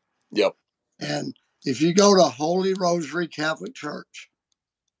rules. Yep. And if you go to Holy Rosary Catholic Church,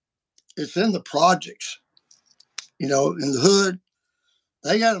 it's in the projects, in the hood.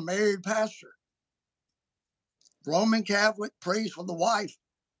 They got a married pastor, Roman Catholic priest with a wife.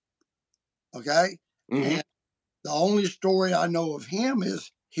 Okay. Mm-hmm. And the only story I know of him is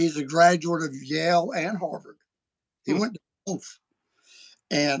he's a graduate of Yale and Harvard. He went to both.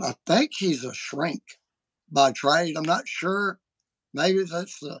 And I think he's a shrink by trade. I'm not sure. Maybe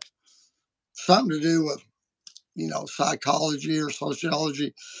that's something to do with, psychology or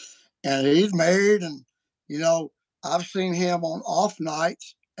sociology. And he's married, and I've seen him on off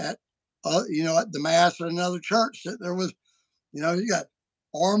nights at at the mass at another church that there was, he got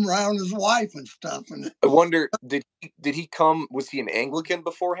arm around his wife and stuff. And I wonder, did he come? Was he an Anglican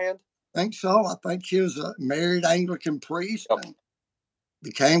beforehand? I think so. I think he was a married Anglican priest Yep. and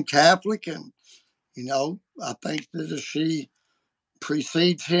became Catholic, and I think that as she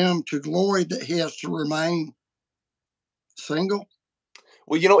precedes him to glory, that he has to remain single.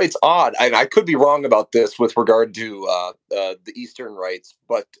 Well, it's odd, and I could be wrong about this with regard to the Eastern rites,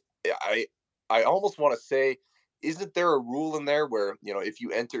 but I almost want to say, isn't there a rule in there where if you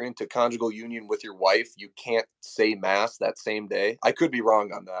enter into conjugal union with your wife, you can't say mass that same day? I could be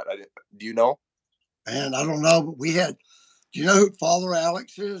wrong on that. Do you know? And I don't know, but do you know who Father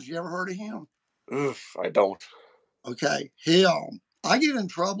Alex is? You ever heard of him? Oof, I don't. Okay, I get in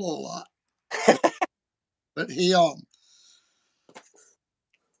trouble a lot, but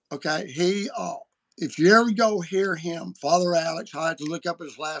if you ever go hear him, Father Alex, I had to look up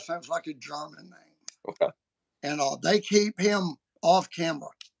his last name. It's like a German name. Okay. And they keep him off camera.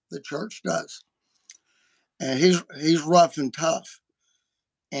 The church does, and he's rough and tough.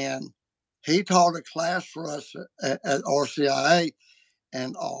 And he taught a class for us at RCIA,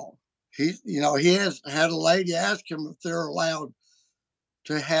 and he has had a lady ask him if they're allowed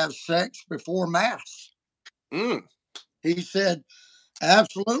to have sex before mass. Mm. He said,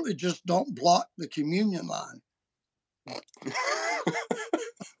 absolutely, just don't block the communion line.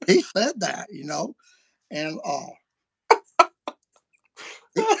 He said that, and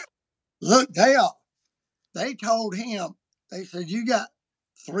look, they told him, they said, you got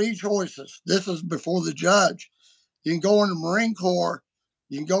three choices. This is before the judge. You can go in the Marine Corps,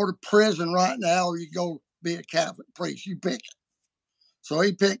 you can go to prison right now, or you can go be a Catholic priest. You pick it. So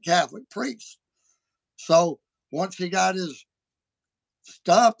he picked Catholic priest. So once he got his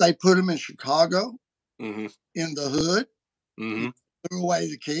stuff, they put him in Chicago, mm-hmm. in the hood. Mm-hmm. Threw away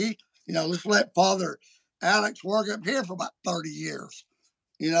the key. Let's let Father Alex work up here for about 30 years,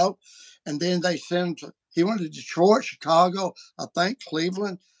 and then they sent him he went to Detroit, Chicago, I think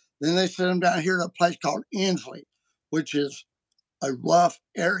Cleveland. Then they sent him down here to a place called Inslee, which is a rough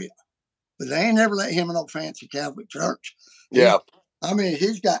area. But they ain't never let him in no fancy Catholic church. Yeah. I mean,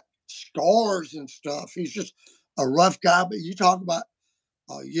 he's got scars and stuff. He's just a rough guy. But you talk about,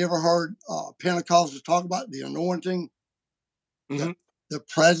 you ever heard Pentecostals talk about the anointing, mm-hmm. the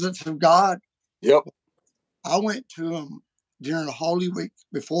presence of God? Yep. I went to him during the Holy Week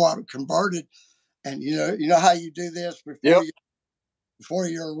before I converted. And you know how you do this before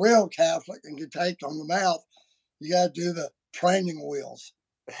you're a real Catholic and get taped on the mouth. You got to do the training wheels.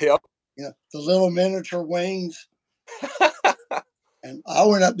 Yep. The little miniature wings. And I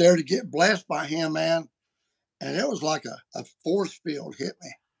went up there to get blessed by him, man. And it was like a force field hit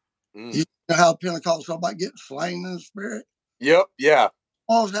me. Mm. You know how Pentecostals talk about getting slain in the spirit? Yep. Yeah.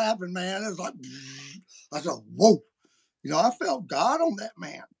 What was happening, man? It was like, I said, whoa. I felt God on that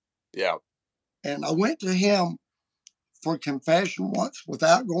man. Yeah. And I went to him for confession once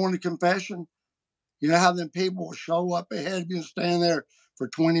without going to confession. You know how them people will show up ahead of you and stand there for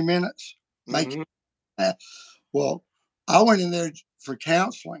 20 minutes? Mm-hmm. Well, I went in there for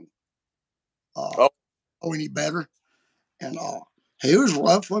counseling. Oh, any better? And He was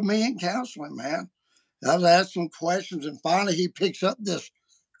rough with me in counseling, man. I was asking questions, and finally he picks up this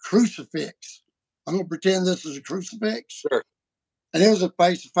crucifix. I'm going to pretend this is a crucifix. Sure. And it was a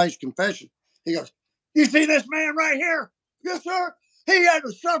face-to-face confession. He goes, "You see this man right here? Yes, sir. He had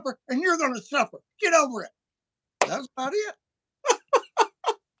to suffer, and you're going to suffer. Get over it." That's about it.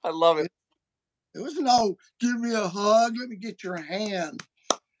 I love it. It was no, "Give me a hug. Let me get your hand.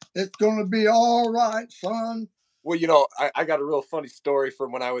 It's going to be all right, son." Well, I got a real funny story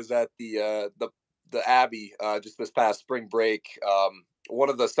from when I was at the Abbey just this past spring break. One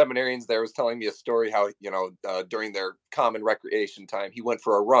of the seminarians there was telling me a story how during their common recreation time he went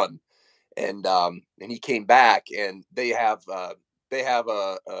for a run, and he came back, and they have a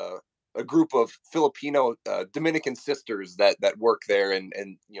group of Filipino Dominican sisters that work there and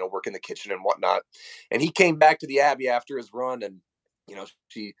work in the kitchen and whatnot. And he came back to the Abbey after his run, and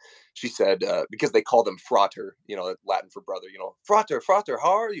she said, because they call them frater, Latin for brother, frater,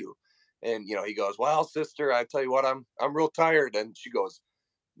 how are you? And he goes, "Well, sister, I tell you what, I'm real tired." And she goes,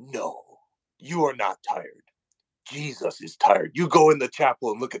 "No, you are not tired. Jesus is tired. You go in the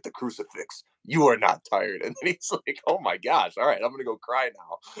chapel and look at the crucifix. You are not tired." And then he's like, "Oh my gosh, all right, I'm gonna go cry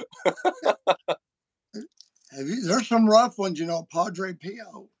now." There's some rough ones, Padre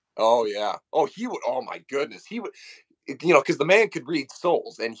Pio. Oh yeah. Oh, he would. Oh my goodness, he would. Because the man could read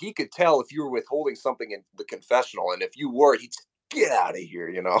souls, and he could tell if you were withholding something in the confessional, and if you were, he'd say, "Get out of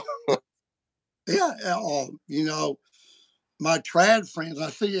here." Yeah, my trad friends,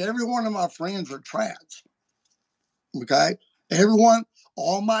 I see every one of my friends are trads. Okay? Everyone,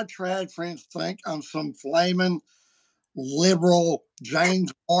 all my trad friends think I'm some flaming liberal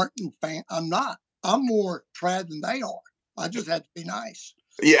James Martin fan. I'm not. I'm more trad than they are. I just had to be nice.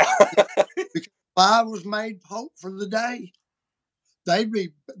 Yeah. Because if I was made Pope for the day,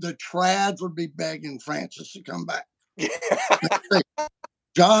 the trads would be begging Francis to come back.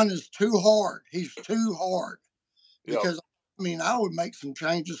 John is too hard. He's too hard. Because I would make some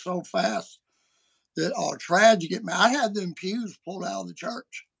changes so fast that trads get me. I had them pews pulled out of the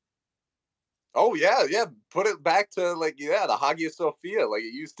church. Oh yeah, yeah. Put it back to the Hagia Sophia like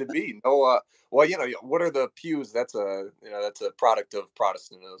it used to be. No, well, what are the pews? That's a product of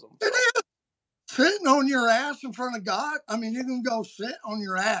Protestantism. So. Sitting on your ass in front of God. I mean, you can go sit on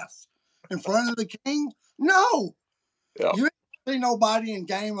your ass in front of the king. No, you ain't see nobody in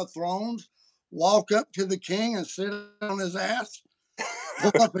Game of Thrones walk up to the king and sit on his ass,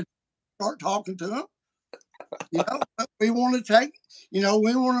 pull up and start talking to him. We want to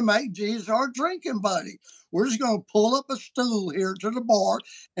we want to make Jesus our drinking buddy. We're just going to pull up a stool here to the bar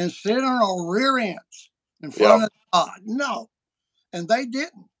and sit on our rear ends in front of God. No. And they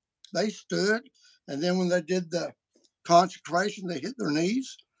didn't. They stood. And then when they did the consecration, they hit their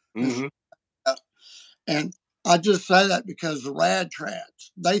knees. Mm-hmm. And I just say that because the rad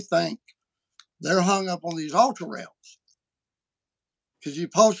trads, they think they're hung up on these altar rails. Because you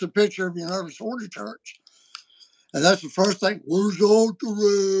post a picture of your Nervous Order church, and that's the first thing. Where's the altar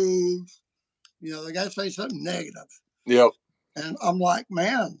rails? They got to say something negative. Yep. And I'm like,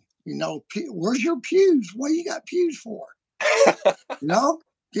 man, where's your pews? What you got pews for?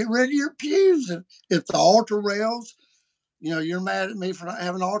 Get rid of your pews. If the altar rails, you're mad at me for not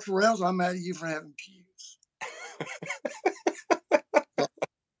having altar rails, I'm mad at you for having pews. So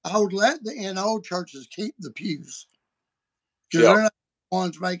I would let the NO churches keep the pews. Because they're not the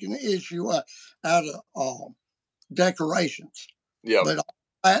ones making the issue out of decorations. Yeah. But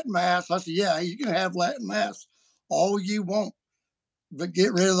Latin Mass, I said, yeah, you can have Latin Mass all you want, but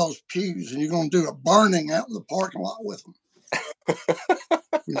get rid of those pews, and you're going to do a burning out in the parking lot with them.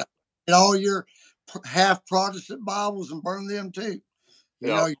 Get all your half Protestant Bibles and burn them too.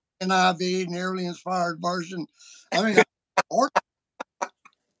 Your NIV, nearly inspired version. I mean,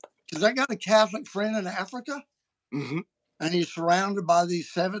 because I got a Catholic friend in Africa, and he's surrounded by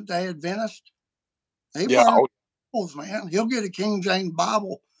these Seventh-day Adventists. They burn Bibles, man. He'll get a King James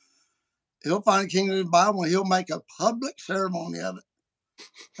Bible. He'll find a King James Bible, and he'll make a public ceremony of it.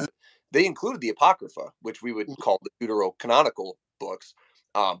 They included the Apocrypha, which we would call the Deuterocanonical books.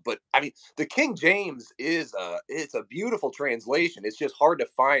 But I mean, the King James it's a beautiful translation. It's just hard to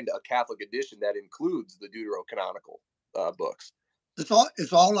find a Catholic edition that includes the Deuterocanonical books.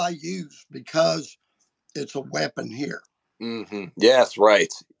 It's all I use because it's a weapon here. Mm-hmm. Yes,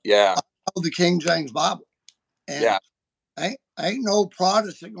 right. Yeah. I know the King James Bible, and ain't no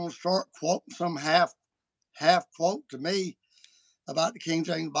Protestant gonna start quoting some half quote to me about the King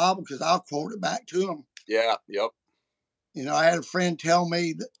James Bible, because I'll quote it back to them. Yeah. Yep. I had a friend tell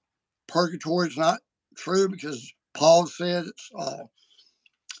me that purgatory is not true because Paul said it's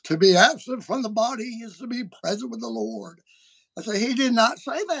to be absent from the body is to be present with the Lord. I say, he did not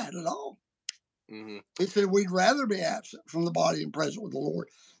say that at all. Mm-hmm. He said, we'd rather be absent from the body and present with the Lord.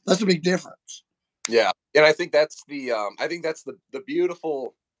 That's a big difference. Yeah. And I think that's the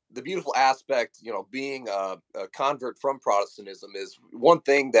beautiful aspect, being a convert from Protestantism is one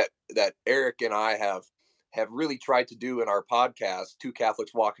thing that Eric and I have really tried to do in our podcast, Two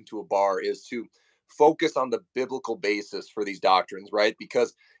Catholics Walk into a Bar, is to focus on the biblical basis for these doctrines, right?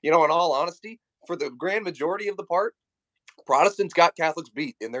 Because, in all honesty, for the grand majority of the part, Protestants got Catholics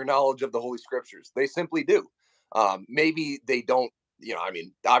beat in their knowledge of the Holy Scriptures. They simply do. Maybe they don't,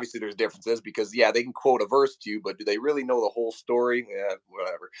 obviously there's differences because, they can quote a verse to you, but do they really know the whole story?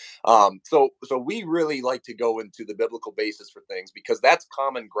 Whatever. So we really like to go into the biblical basis for things because that's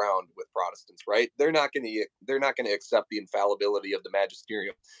common ground with Protestants, right? They're not going to accept the infallibility of the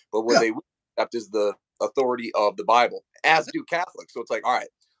magisterium, but what they will accept is the authority of the Bible, as do Catholics. So it's like, all right,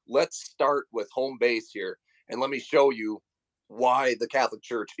 let's start with home base here, and let me show you why the Catholic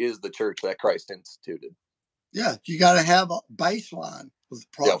Church is the church that Christ instituted. Yeah, you got to have a baseline with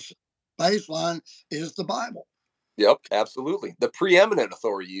Protestant. Yep. Baseline is the Bible. Yep, absolutely. The preeminent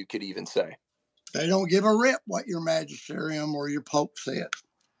authority, you could even say. They don't give a rip what your magisterium or your pope said,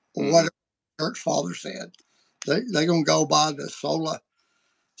 or what a church father said. They're going to go by the sola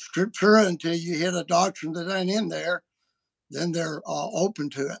scriptura until you hit a doctrine that ain't in there. Then they're open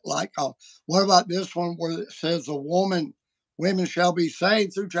to it. Like, what about this one where it says women shall be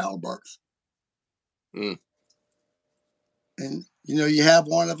saved through childbirth? Mm. And, you have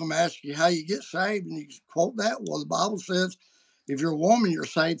one of them ask you how you get saved, and you quote that. Well, the Bible says if you're a woman, you're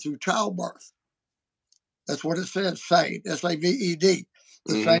saved through childbirth. That's what it says, saved, S-A-V-E-D.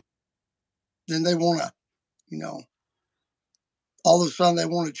 The same. Then they want to, all of a sudden they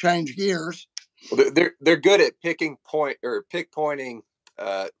want to change gears. Well, they're good at pick pointing,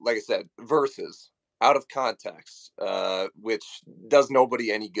 like I said, verses out of context, which does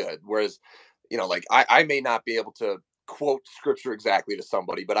nobody any good. Whereas, like I may not be able to quote scripture exactly to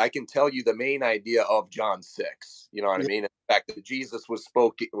somebody, but I can tell you the main idea of John 6. You know what I mean? In fact, that Jesus was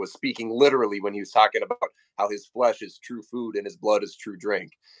speaking literally when he was talking about how his flesh is true food and his blood is true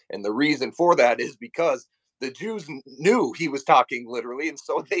drink. And the reason for that is because the Jews knew he was talking literally, and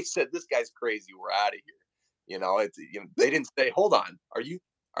so they said, "This guy's crazy. We're out of here." They didn't say, "Hold on, are you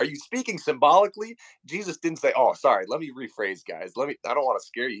speaking symbolically?" Jesus didn't say, "Oh, sorry, let me rephrase, guys. I don't want to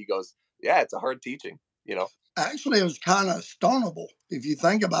scare you." He goes, "Yeah, it's a hard teaching." Actually, it was kind of stonable if you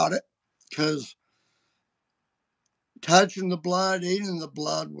think about it, because touching the blood, eating the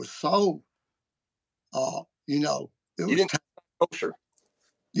blood was so, it was kosher.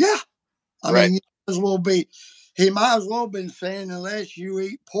 Yeah, I right. mean, he might as well have been saying, unless you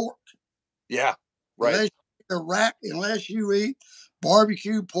eat pork. Yeah, right. Unless you eat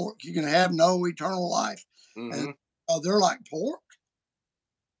barbecue pork, you can have no eternal life. And they're like, pork?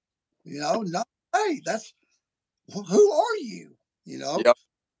 No, hey, who are you? Yep.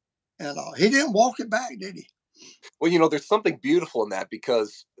 And he didn't walk it back, did he? Well, there's something beautiful in that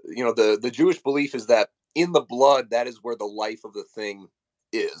because, the Jewish belief is that in the blood, that is where the life of the thing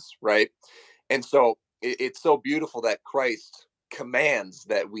is, right? And so it's so beautiful that Christ commands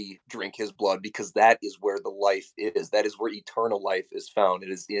that we drink his blood because that is where the life is. That is where eternal life is found. It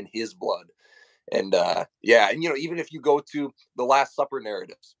is in his blood. And and even if you go to the Last Supper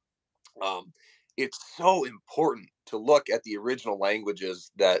narratives, it's so important to look at the original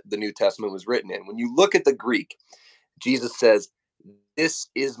languages that the New Testament was written in. When you look at the Greek, Jesus says, "This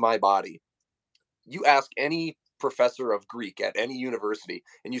is my body." You ask any professor of Greek at any university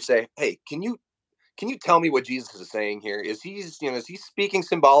and you say, "Hey, can you tell me what Jesus is saying here? Is he speaking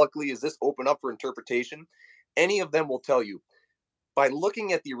symbolically? Is this open up for interpretation?" Any of them will tell you, by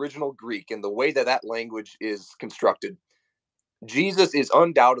looking at the original Greek and the way that language is constructed, Jesus is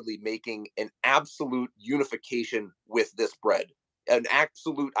undoubtedly making an absolute unification with this bread, an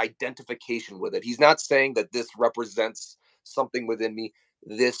absolute identification with it. He's not saying that this represents something within me.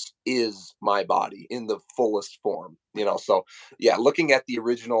 This is my body in the fullest form. So yeah, looking at the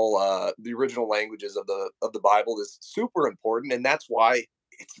original languages of the Bible is super important, and that's why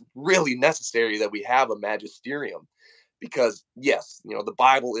it's really necessary that we have a magisterium. Because yes, the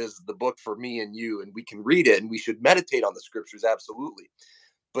Bible is the book for me and you, and we can read it and we should meditate on the scriptures, absolutely.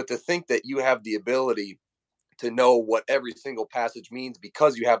 But to think that you have the ability to know what every single passage means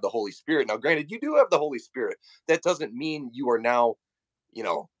because you have the Holy Spirit. Now, granted, you do have the Holy Spirit. That doesn't mean you are now,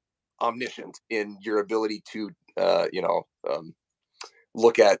 omniscient in your ability to,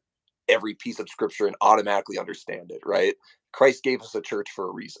 look at every piece of scripture and automatically understand it, right? Christ gave us a church for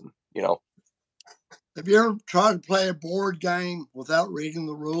a reason. Have you ever tried to play a board game without reading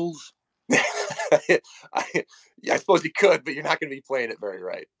the rules? I suppose you could, but you're not going to be playing it very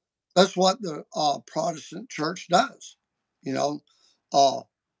right. That's what the Protestant church does. You know, uh,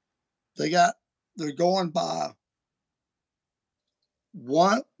 they're going by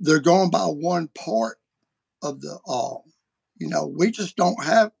one part of the we just don't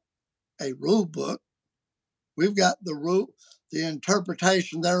have a rule book. We've got the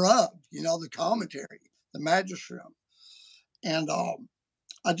interpretation thereof, the commentary, the magisterium. And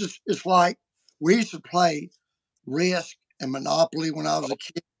it's like we used to play Risk and Monopoly when I was a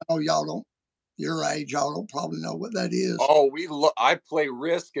kid. Oh, your age, y'all don't probably know what that is. Oh, I play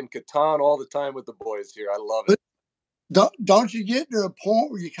Risk and Catan all the time with the boys here. I love it. Don't you get to a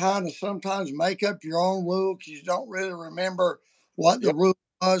point where you kind of sometimes make up your own rule because you don't really remember what the rule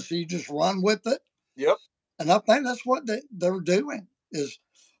was, so you just run with it? Yep. And I think that's what they're doing is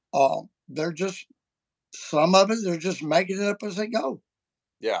they're just, some of it, they're just making it up as they go.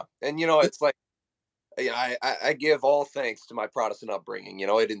 Yeah. And, it's like, I give all thanks to my Protestant upbringing.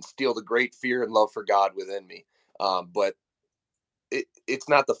 It instilled a great fear and love for God within me. But it's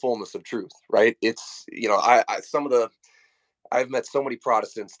not the fullness of truth, right? It's, I've met so many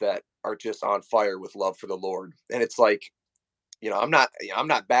Protestants that are just on fire with love for the Lord. And it's like, I'm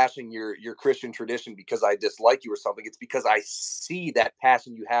not bashing your Christian tradition because I dislike you or something. It's because I see that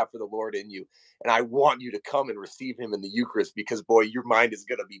passion you have for the Lord in you, and I want you to come and receive Him in the Eucharist because, boy, your mind is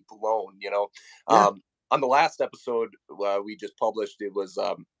going to be blown. Yeah. On the last episode we just published, it was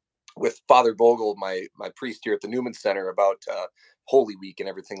with Father Vogel, my priest here at the Newman Center, about Holy Week and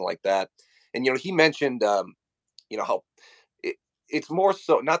everything like that. And he mentioned how it's more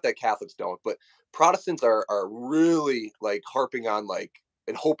so, not that Catholics don't, but Protestants are really like harping on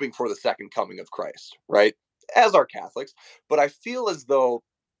and hoping for the second coming of Christ, right? As are Catholics. But I feel as though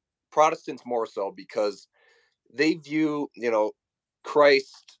Protestants more so because they view,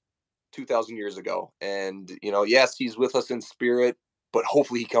 Christ 2,000 years ago. And, yes, he's with us in spirit, but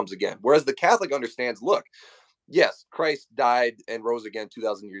hopefully he comes again. Whereas the Catholic understands, look, yes, Christ died and rose again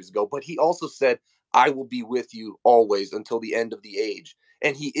 2,000 years ago, but he also said, I will be with you always until the end of the age.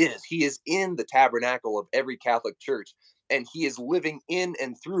 And he is in the tabernacle of every Catholic church. And he is living in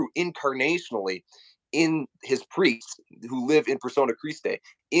and through incarnationally in his priests who live in persona Christi,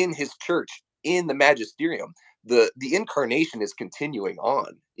 in his church, in the magisterium. The incarnation is continuing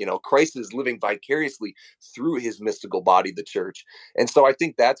on. Christ is living vicariously through his mystical body, the church. And so I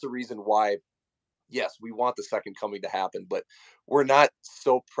think that's a reason why, yes, we want the second coming to happen, but we're not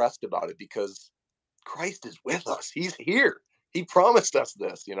so pressed about it because Christ is with us. He's here. He promised us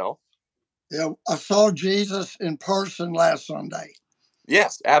this, Yeah, I saw Jesus in person last Sunday.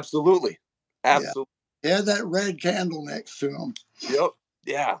 Yes, absolutely. Absolutely. Yeah. He had that red candle next to him. Yep.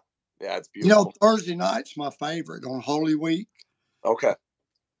 Yeah. Yeah, it's beautiful. Thursday night's my favorite on Holy Week. Okay.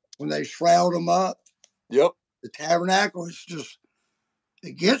 When they shroud him up. Yep. The tabernacle is just,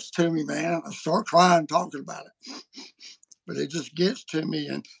 it gets to me, man. I start crying talking about it. But it just gets to me.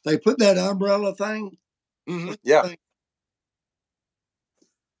 And they put that umbrella thing. Mm-hmm. Yeah.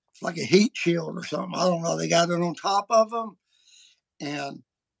 It's like a heat shield or something. I don't know. They got it on top of them. And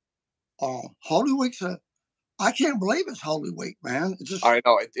Holy Week's I can't believe it's Holy Week, man. I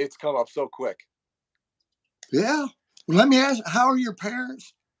know. It's come up so quick. Yeah. Well, let me ask, how are your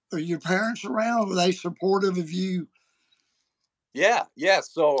parents? Are your parents around? Were they supportive of you? Yeah. Yeah.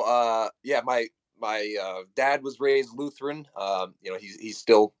 So, my dad was raised Lutheran. He's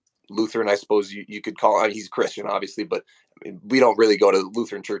still Lutheran, I suppose you could call. I mean, he's Christian, obviously, but we don't really go to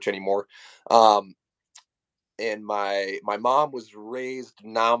Lutheran church anymore. And my mom was raised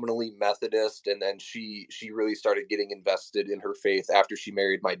nominally Methodist, and then she really started getting invested in her faith after she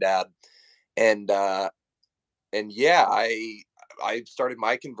married my dad. And yeah, I started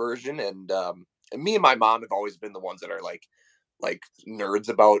my conversion, and me and my mom have always been the ones that are like nerds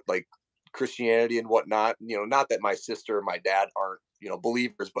about like Christianity and whatnot. Not that my sister and my dad aren't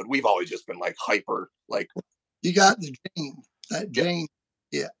believers, but we've always just been like hyper like. You got the gene, that gene,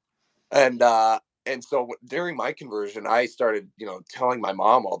 yeah. And so during my conversion, I started, telling my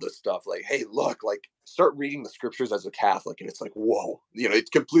mom all this stuff like, hey, look, like start reading the scriptures as a Catholic. And it's like, whoa,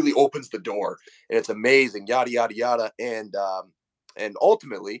 it completely opens the door and it's amazing, yada, yada, yada. And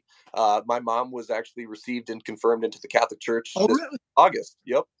ultimately, my mom was actually received and confirmed into the Catholic Church this really? August.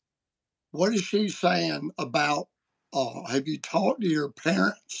 Yep. What is she saying about, have you talked to your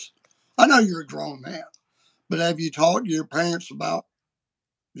parents? I know you're a grown man, but have you talked to your parents about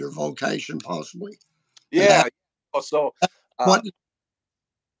your vocation possibly? Yeah. So, what?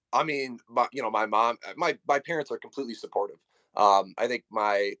 I mean, my mom, my parents are completely supportive. I think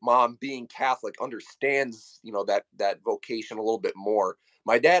my mom, being Catholic, understands, that vocation a little bit more.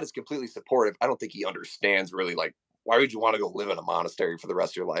 My dad is completely supportive. I don't think he understands really, like, why would you want to go live in a monastery for the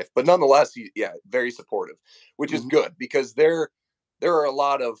rest of your life? But nonetheless, very supportive, which is good, because there are a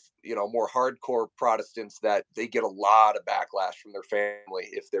lot of, more hardcore Protestants that they get a lot of backlash from their family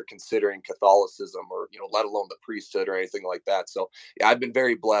if they're considering Catholicism, or, let alone the priesthood or anything like that. So yeah, I've been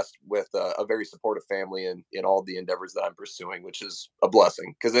very blessed with a very supportive family in all the endeavors that I'm pursuing, which is a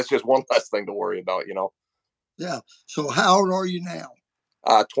blessing, because it's just one less thing to worry about. Yeah. So how old are you now?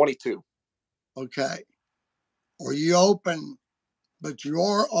 22. Okay. Are you open, but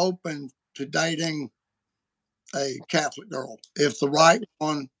you're open to dating a Catholic girl if the right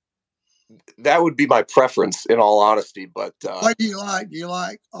one? That would be my preference, in all honesty. But What do you like? Do you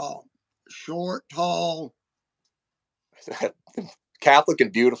like short, tall, Catholic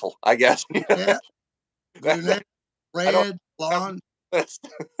and beautiful, I guess. brunette, I don't red, have blonde? a list.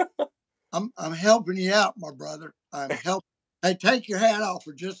 I'm helping you out, my brother. I'm helping. Hey, take your hat off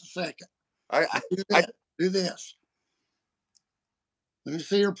for just a second. I, Do I, this. Do this. Let me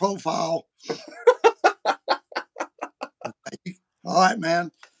see your profile. Okay. All right,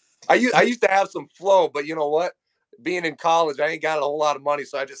 man. I used to have some flow, but you know what? Being in college, I ain't got a whole lot of money,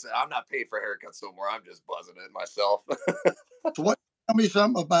 so I just said, I'm not paid for haircuts no more. I'm just buzzing it myself. So what? Tell me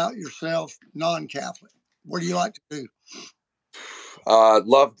something about yourself, non-Catholic. What do you like to do?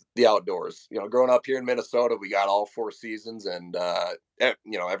 Loved the outdoors. Growing up here in Minnesota, we got all 4 seasons, and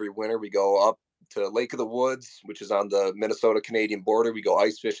every winter we go up to Lake of the Woods, which is on the Minnesota-Canadian border. We go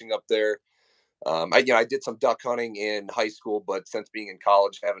ice fishing up there. I did some duck hunting in high school, but since being in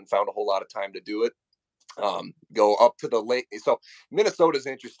college, haven't found a whole lot of time to do it. Go up to the lake. So Minnesota is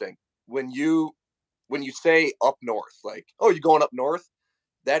interesting. When you say up north, like, oh, you're going up north,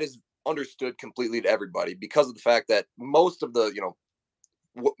 that is understood completely to everybody, because of the fact that most of the,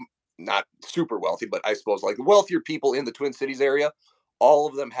 not super wealthy, but I suppose like the wealthier people in the Twin Cities area, all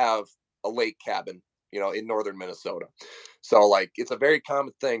of them have a lake cabin, in northern Minnesota. So like, it's a very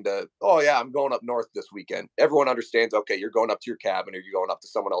common thing to, oh yeah, I'm going up north this weekend. Everyone understands, okay, you're going up to your cabin, or you're going up to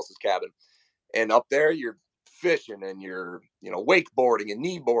someone else's cabin. And up there, you're fishing, and you're, wakeboarding and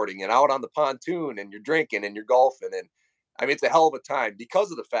kneeboarding and out on the pontoon, and you're drinking and you're golfing. And I mean, it's a hell of a time,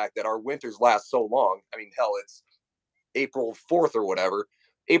 because of the fact that our winters last so long. I mean, hell, it's April 4th or whatever.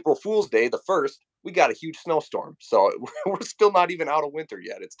 April Fool's Day, the 1st, we got a huge snowstorm. So we're still not even out of winter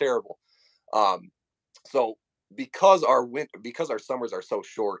yet. It's terrible. So because our summers are so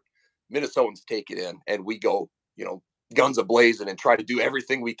short, Minnesotans take it in, and we go, guns a-blazing and try to do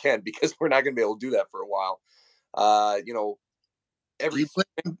everything we can, because we're not going to be able to do that for a while. Every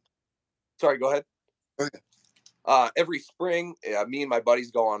sorry, go ahead. Every spring, me and my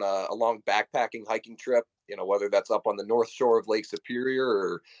buddies go on a long backpacking hiking trip, whether that's up on the North Shore of Lake Superior,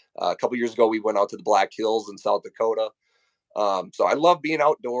 or a couple years ago, we went out to the Black Hills in South Dakota. So I love being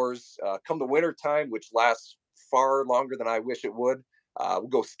outdoors. Come the winter time, which lasts far longer than I wish it would, we'll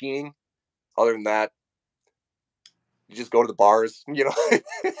go skiing. Other than that, you just go to the bars. Have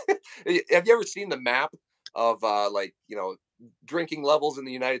you ever seen the map of drinking levels in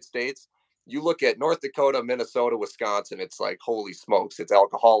the United States? You look at North Dakota, Minnesota, Wisconsin, it's like, holy smokes, it's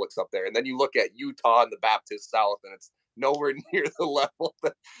alcoholics up there. And then you look at Utah and the Baptist South, and it's nowhere near the level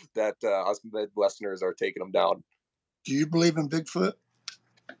that us Midwesterners are taking them down. Do you believe in Bigfoot?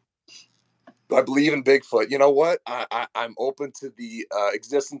 I believe in Bigfoot. You know what? I'm open to the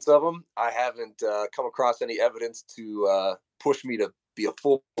existence of them. I haven't come across any evidence to push me to be a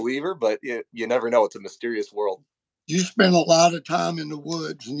full believer, but you never know. It's a mysterious world. You spend a lot of time in the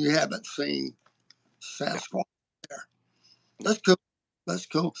woods, and you haven't seen Sasquatch there. That's cool. That's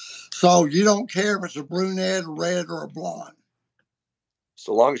cool. So you don't care if it's a brunette, a red, or a blonde?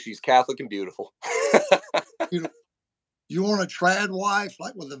 So long as she's Catholic and beautiful. You want a trad wife,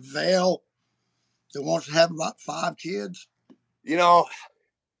 like with a veil, that wants to have about 5 kids? I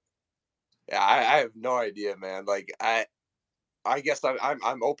have no idea, man. Like, I guess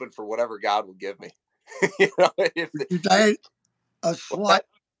I'm open for whatever God will give me. Would you date a slight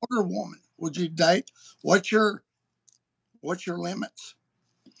older woman? Would you date? What's your limits?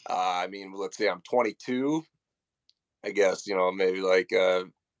 I mean, let's say I'm 22. I guess, maybe like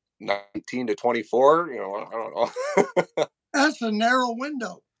 19 to 24. I don't know. That's a narrow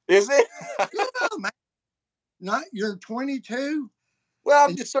window. Is it? Yeah, man. You're 22. Well,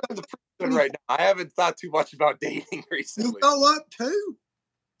 I'm just serving the priesthood right now. I haven't thought too much about dating recently. You go up too.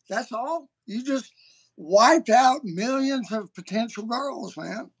 That's all. You just wiped out millions of potential girls,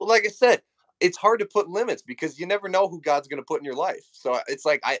 man. Well, like I said, it's hard to put limits, because you never know who God's going to put in your life. So it's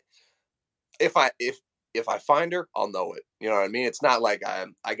like, if if I find her, I'll know it. You know what I mean? It's not like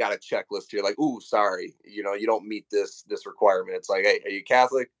I got a checklist here, like, ooh, sorry, you don't meet this requirement. It's like, hey, are you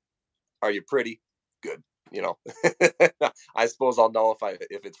Catholic? Are you pretty? Good. I suppose I'll know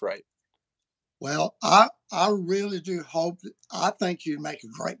if it's right. Well, I really do hope that, I think you'd make a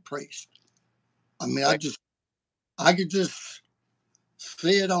great priest. I mean, I could just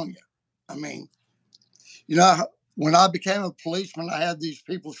see it on you. I mean, when I became a policeman, I had these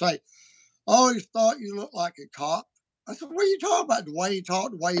people say, I always thought you looked like a cop. I said, what are you talking about? The way you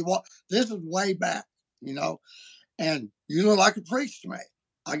talk, the way you walk. This is way back, and you look like a priest to me.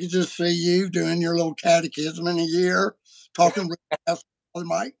 I could just see you doing your little catechism in a year, talking real fast, Father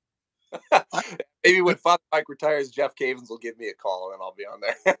Mike. Maybe when Father Mike retires, Jeff Cavins will give me a call and I'll be on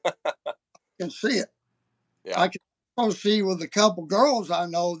there. I can see it. Yeah. I can also see with a couple girls I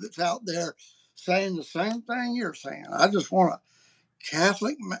know that's out there saying the same thing you're saying. I just want a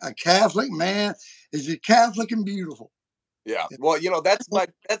Catholic man. Is he Catholic and beautiful? Yeah. Well, that's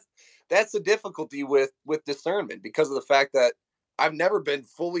the difficulty with discernment, because of the fact that I've never been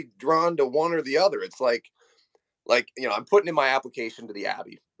fully drawn to one or the other. It's like I'm putting in my application to the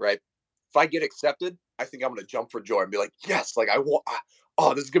Abbey, right? If I get accepted, I think I'm going to jump for joy and be like, yes, like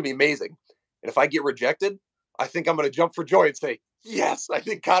oh, this is going to be amazing. And if I get rejected, I think I'm going to jump for joy and say, yes, I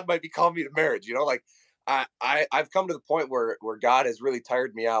think God might be calling me to marriage. Like I've come to the point where God has really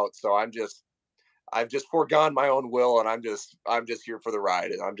tired me out. So I've just foregone my own will, and I'm just here for the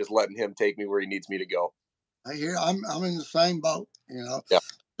ride, and I'm just letting him take me where he needs me to go. I hear I'm in the same boat. Yeah.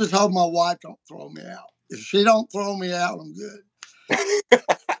 Just hope my wife don't throw me out. If she don't throw me out, I'm good.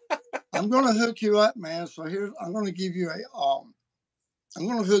 I'm going to hook you up, man. So I'm going to give you I'm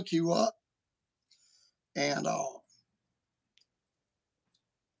going to hook you up, and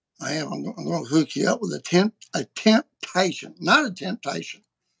I'm going to hook you up with a temptation, not a temptation,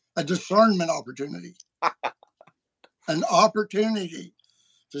 a discernment opportunity, an opportunity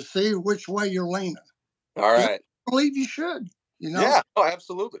to see which way you're leaning. All right. I believe you should, Yeah, oh,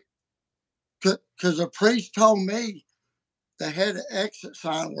 absolutely. Because a priest told me they had an exit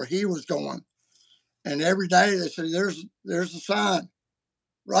sign where he was going. And every day they said, there's a sign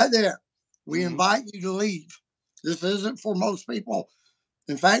right there. We invite you to leave. This isn't for most people.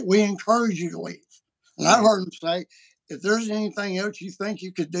 In fact, we encourage you to leave. And I heard him say, if there's anything else you think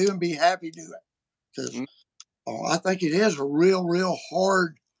you could do and be happy, do it. Because I think it is a real, real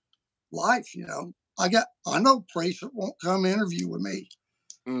hard life. I know priests that won't come interview with me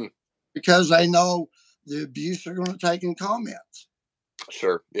because they know the abuse they're going to take in comments.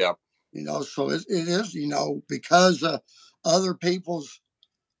 Sure. Yeah. So it is, because of other people's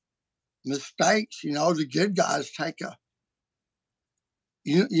mistakes, the good guys take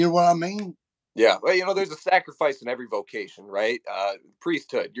you know what I mean? Yeah. Well, there's a sacrifice in every vocation, right?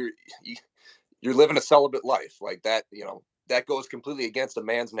 Priesthood, you're living a celibate life like that. That goes completely against a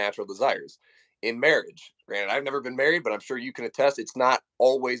man's natural desires. In marriage, granted, I've never been married, but I'm sure you can attest, it's not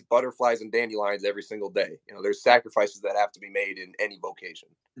always butterflies and dandelions every single day. There's sacrifices that have to be made in any vocation.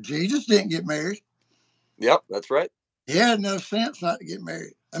 Jesus didn't get married. Yep, that's right. He had no sense not to get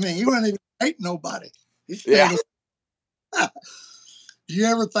married. I mean, he wouldn't even date nobody. Yeah. Do you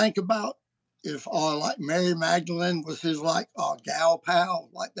ever think about if like Mary Magdalene was his gal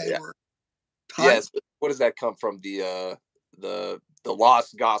pal, like they were tight? Yes. What does that come from? The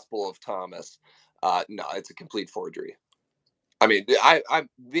lost gospel of Thomas. No, it's a complete forgery. I mean, I'm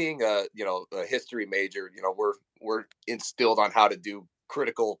being a history major. We're instilled on how to do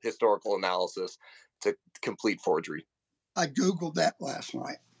critical historical analysis. It's a complete forgery. I Googled that last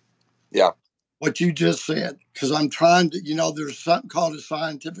night. Yeah. What you just said, because I'm trying to, there's something called a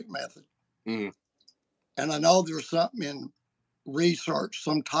scientific method. And I know there's something in research,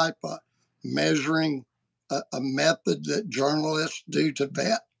 some type of measuring a method that journalists do to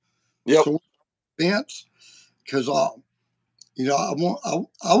vet events. Because I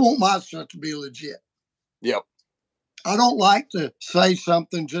want my stuff to be legit. Yep. I don't like to say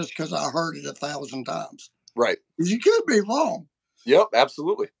something just because I heard it 1,000 times. Right. Because you could be wrong. Yep,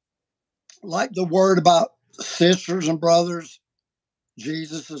 absolutely. Like the word about sisters and brothers.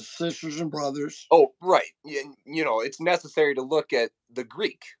 Jesus' sisters and brothers. Oh, right. It's necessary to look at the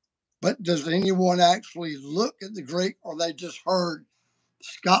Greek. But does anyone actually look at the Greek, or they just heard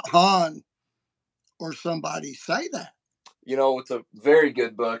Scott Hahn or somebody say that? It's a very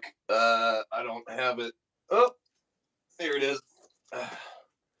good book. I don't have it. Oh, there it is.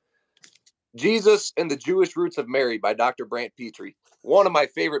 Jesus and the Jewish Roots of Mary by Dr. Brant Petrie, one of my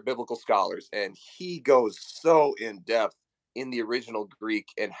favorite biblical scholars. And he goes so in depth in the original Greek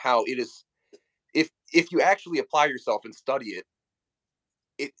and how it is, if you actually apply yourself and study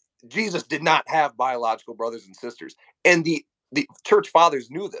it, Jesus did not have biological brothers and sisters. And the church fathers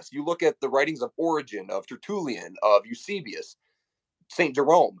knew this. You look at the writings of Origen, of Tertullian, of Eusebius, St.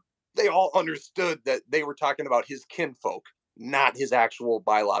 Jerome. They all understood that they were talking about his kinfolk, not his actual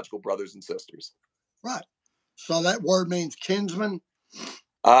biological brothers and sisters. Right. So that word means kinsman?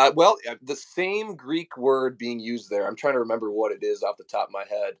 Well, the same Greek word being used there. I'm trying to remember what it is off the top of my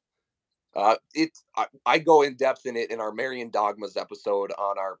head. I go in depth in it in our Marian Dogmas episode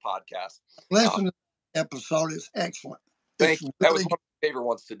on our podcast. Listen to the episode. It's excellent. Thank you. That was one of my favorite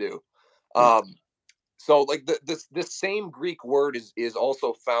ones to do. So like this same Greek word is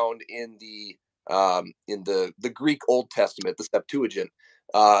also found in the Greek Old Testament, the Septuagint,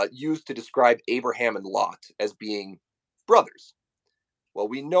 used to describe Abraham and Lot as being brothers. Well,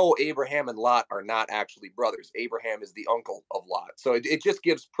 we know Abraham and Lot are not actually brothers. Abraham is the uncle of Lot. So it just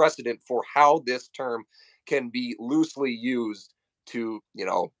gives precedent for how this term can be loosely used to,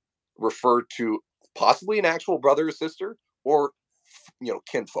 refer to possibly an actual brother or sister, or,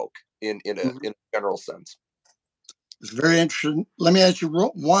 kinfolk in a general sense. It's very interesting. Let me ask you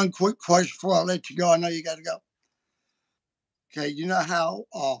one quick question before I let you go. I know you got to go. Okay, you know how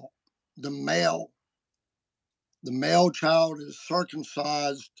the male child is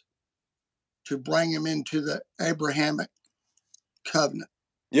circumcised to bring him into the Abrahamic covenant.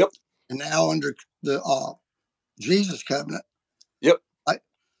 Yep. And now under the Jesus covenant. Yep.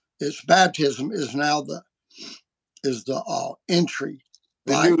 Its baptism is now the entry.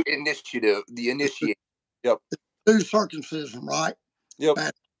 The right? New initiative, the initiate. Yep. New circumcision, right? Yep.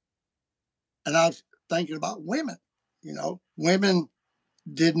 And I was thinking about women. Women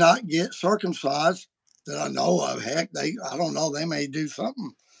did not get circumcised that I know of. Heck, I don't know, they may do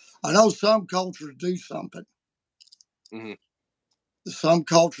something. I know some cultures do something. Mm-hmm. Some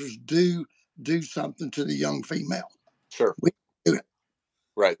cultures do something to the young female. Sure. We do it.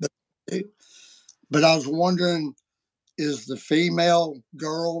 Right. But I was wondering, is the female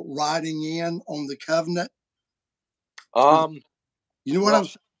girl riding in on the covenant? You know what I'm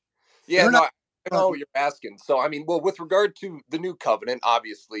saying? Yeah, I know what you're asking. So, with regard to the new covenant,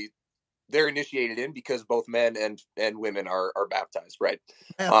 obviously, they're initiated in because both men and women are baptized, right?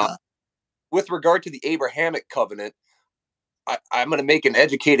 With regard to the Abrahamic covenant, I'm going to make an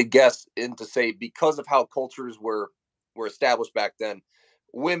educated guess to say, because of how cultures were established back then,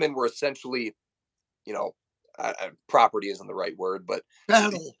 women were essentially, property isn't the right word, but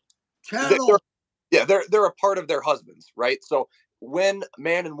chattel. They're a part of their husbands, right? So when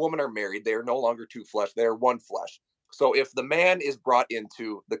man and woman are married, they are no longer two flesh; they are one flesh. So if the man is brought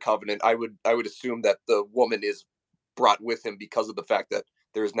into the covenant, I would assume that the woman is brought with him because of the fact that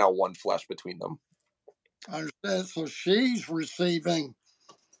there is now one flesh between them. I understand. So she's receiving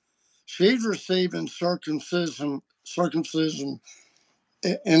circumcision.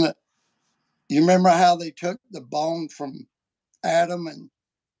 In it. You remember how they took the bone from Adam and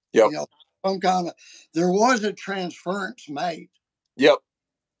some kind of, there was a transference made. Yep.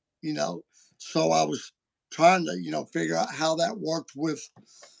 So I was trying to figure out how that worked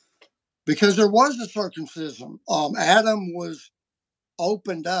because there was a circumcision. Adam was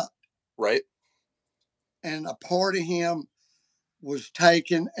opened up, right, and a part of him was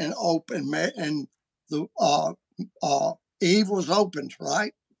taken and opened, and the Eve was opened,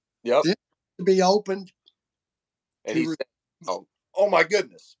 right? Yep. To be opened. And he said, "Oh my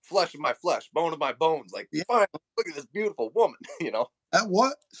goodness, flesh of my flesh, bone of my bones. Like, fine, look at this beautiful woman." At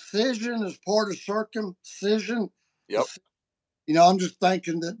what scission is part of circumcision? Yep. I'm just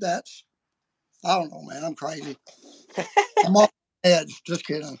thinking that's, I don't know, man. I'm crazy. I'm off the edge. Just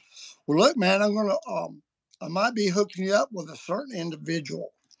kidding. Well, look, man, I might be hooking you up with a certain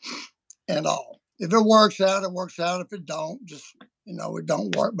individual, and if it works out, it works out. If it don't, just it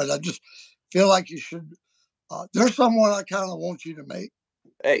don't work. But I just feel like you should. There's someone I kind of want you to meet.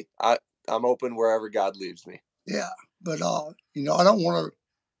 Hey, I'm open wherever God leads me. Yeah, but I don't want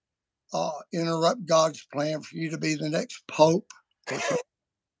to interrupt God's plan for you to be the next pope. You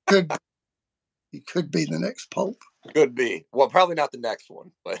could be the next pope. Could be. Well, probably not the next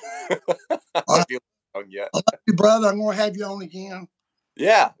one, but I feel yet. I love you, brother. I'm going to have you on again.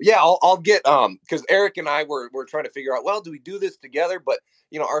 Yeah. I'll get because Eric and I were trying to figure out, well, do we do this together? But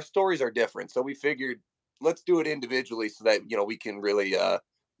our stories are different, so we figured let's do it individually so that we can really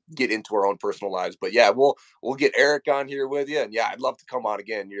get into our own personal lives. But yeah, we'll get Eric on here with you, and yeah, I'd love to come on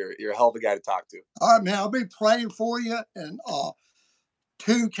again. You're a hell of a guy to talk to. All right, man. I'll be praying for you, and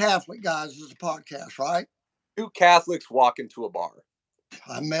 2 Catholic guys is a podcast, right? 2 Catholics walk into a bar.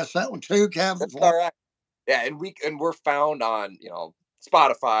 I messed that one. 2 Catholics. That's all right. Yeah, and we're found on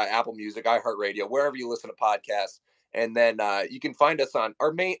Spotify, Apple Music, iHeartRadio, wherever you listen to podcasts. And then you can find us on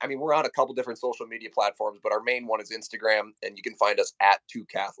our main. I mean, we're on a couple different social media platforms, but our main one is Instagram, and you can find us at Two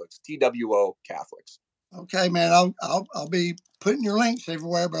Catholics, TWO Catholics. Okay, man. I'll be putting your links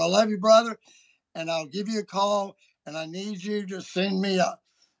everywhere. But I love you, brother, and I'll give you a call. And I need you to send me a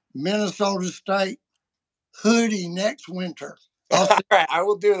Minnesota State hoodie next winter. All right, I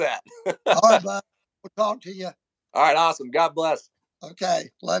will do that. All right, bud. We'll talk to you. All right, awesome. God bless. Okay,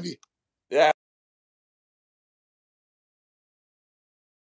 love you.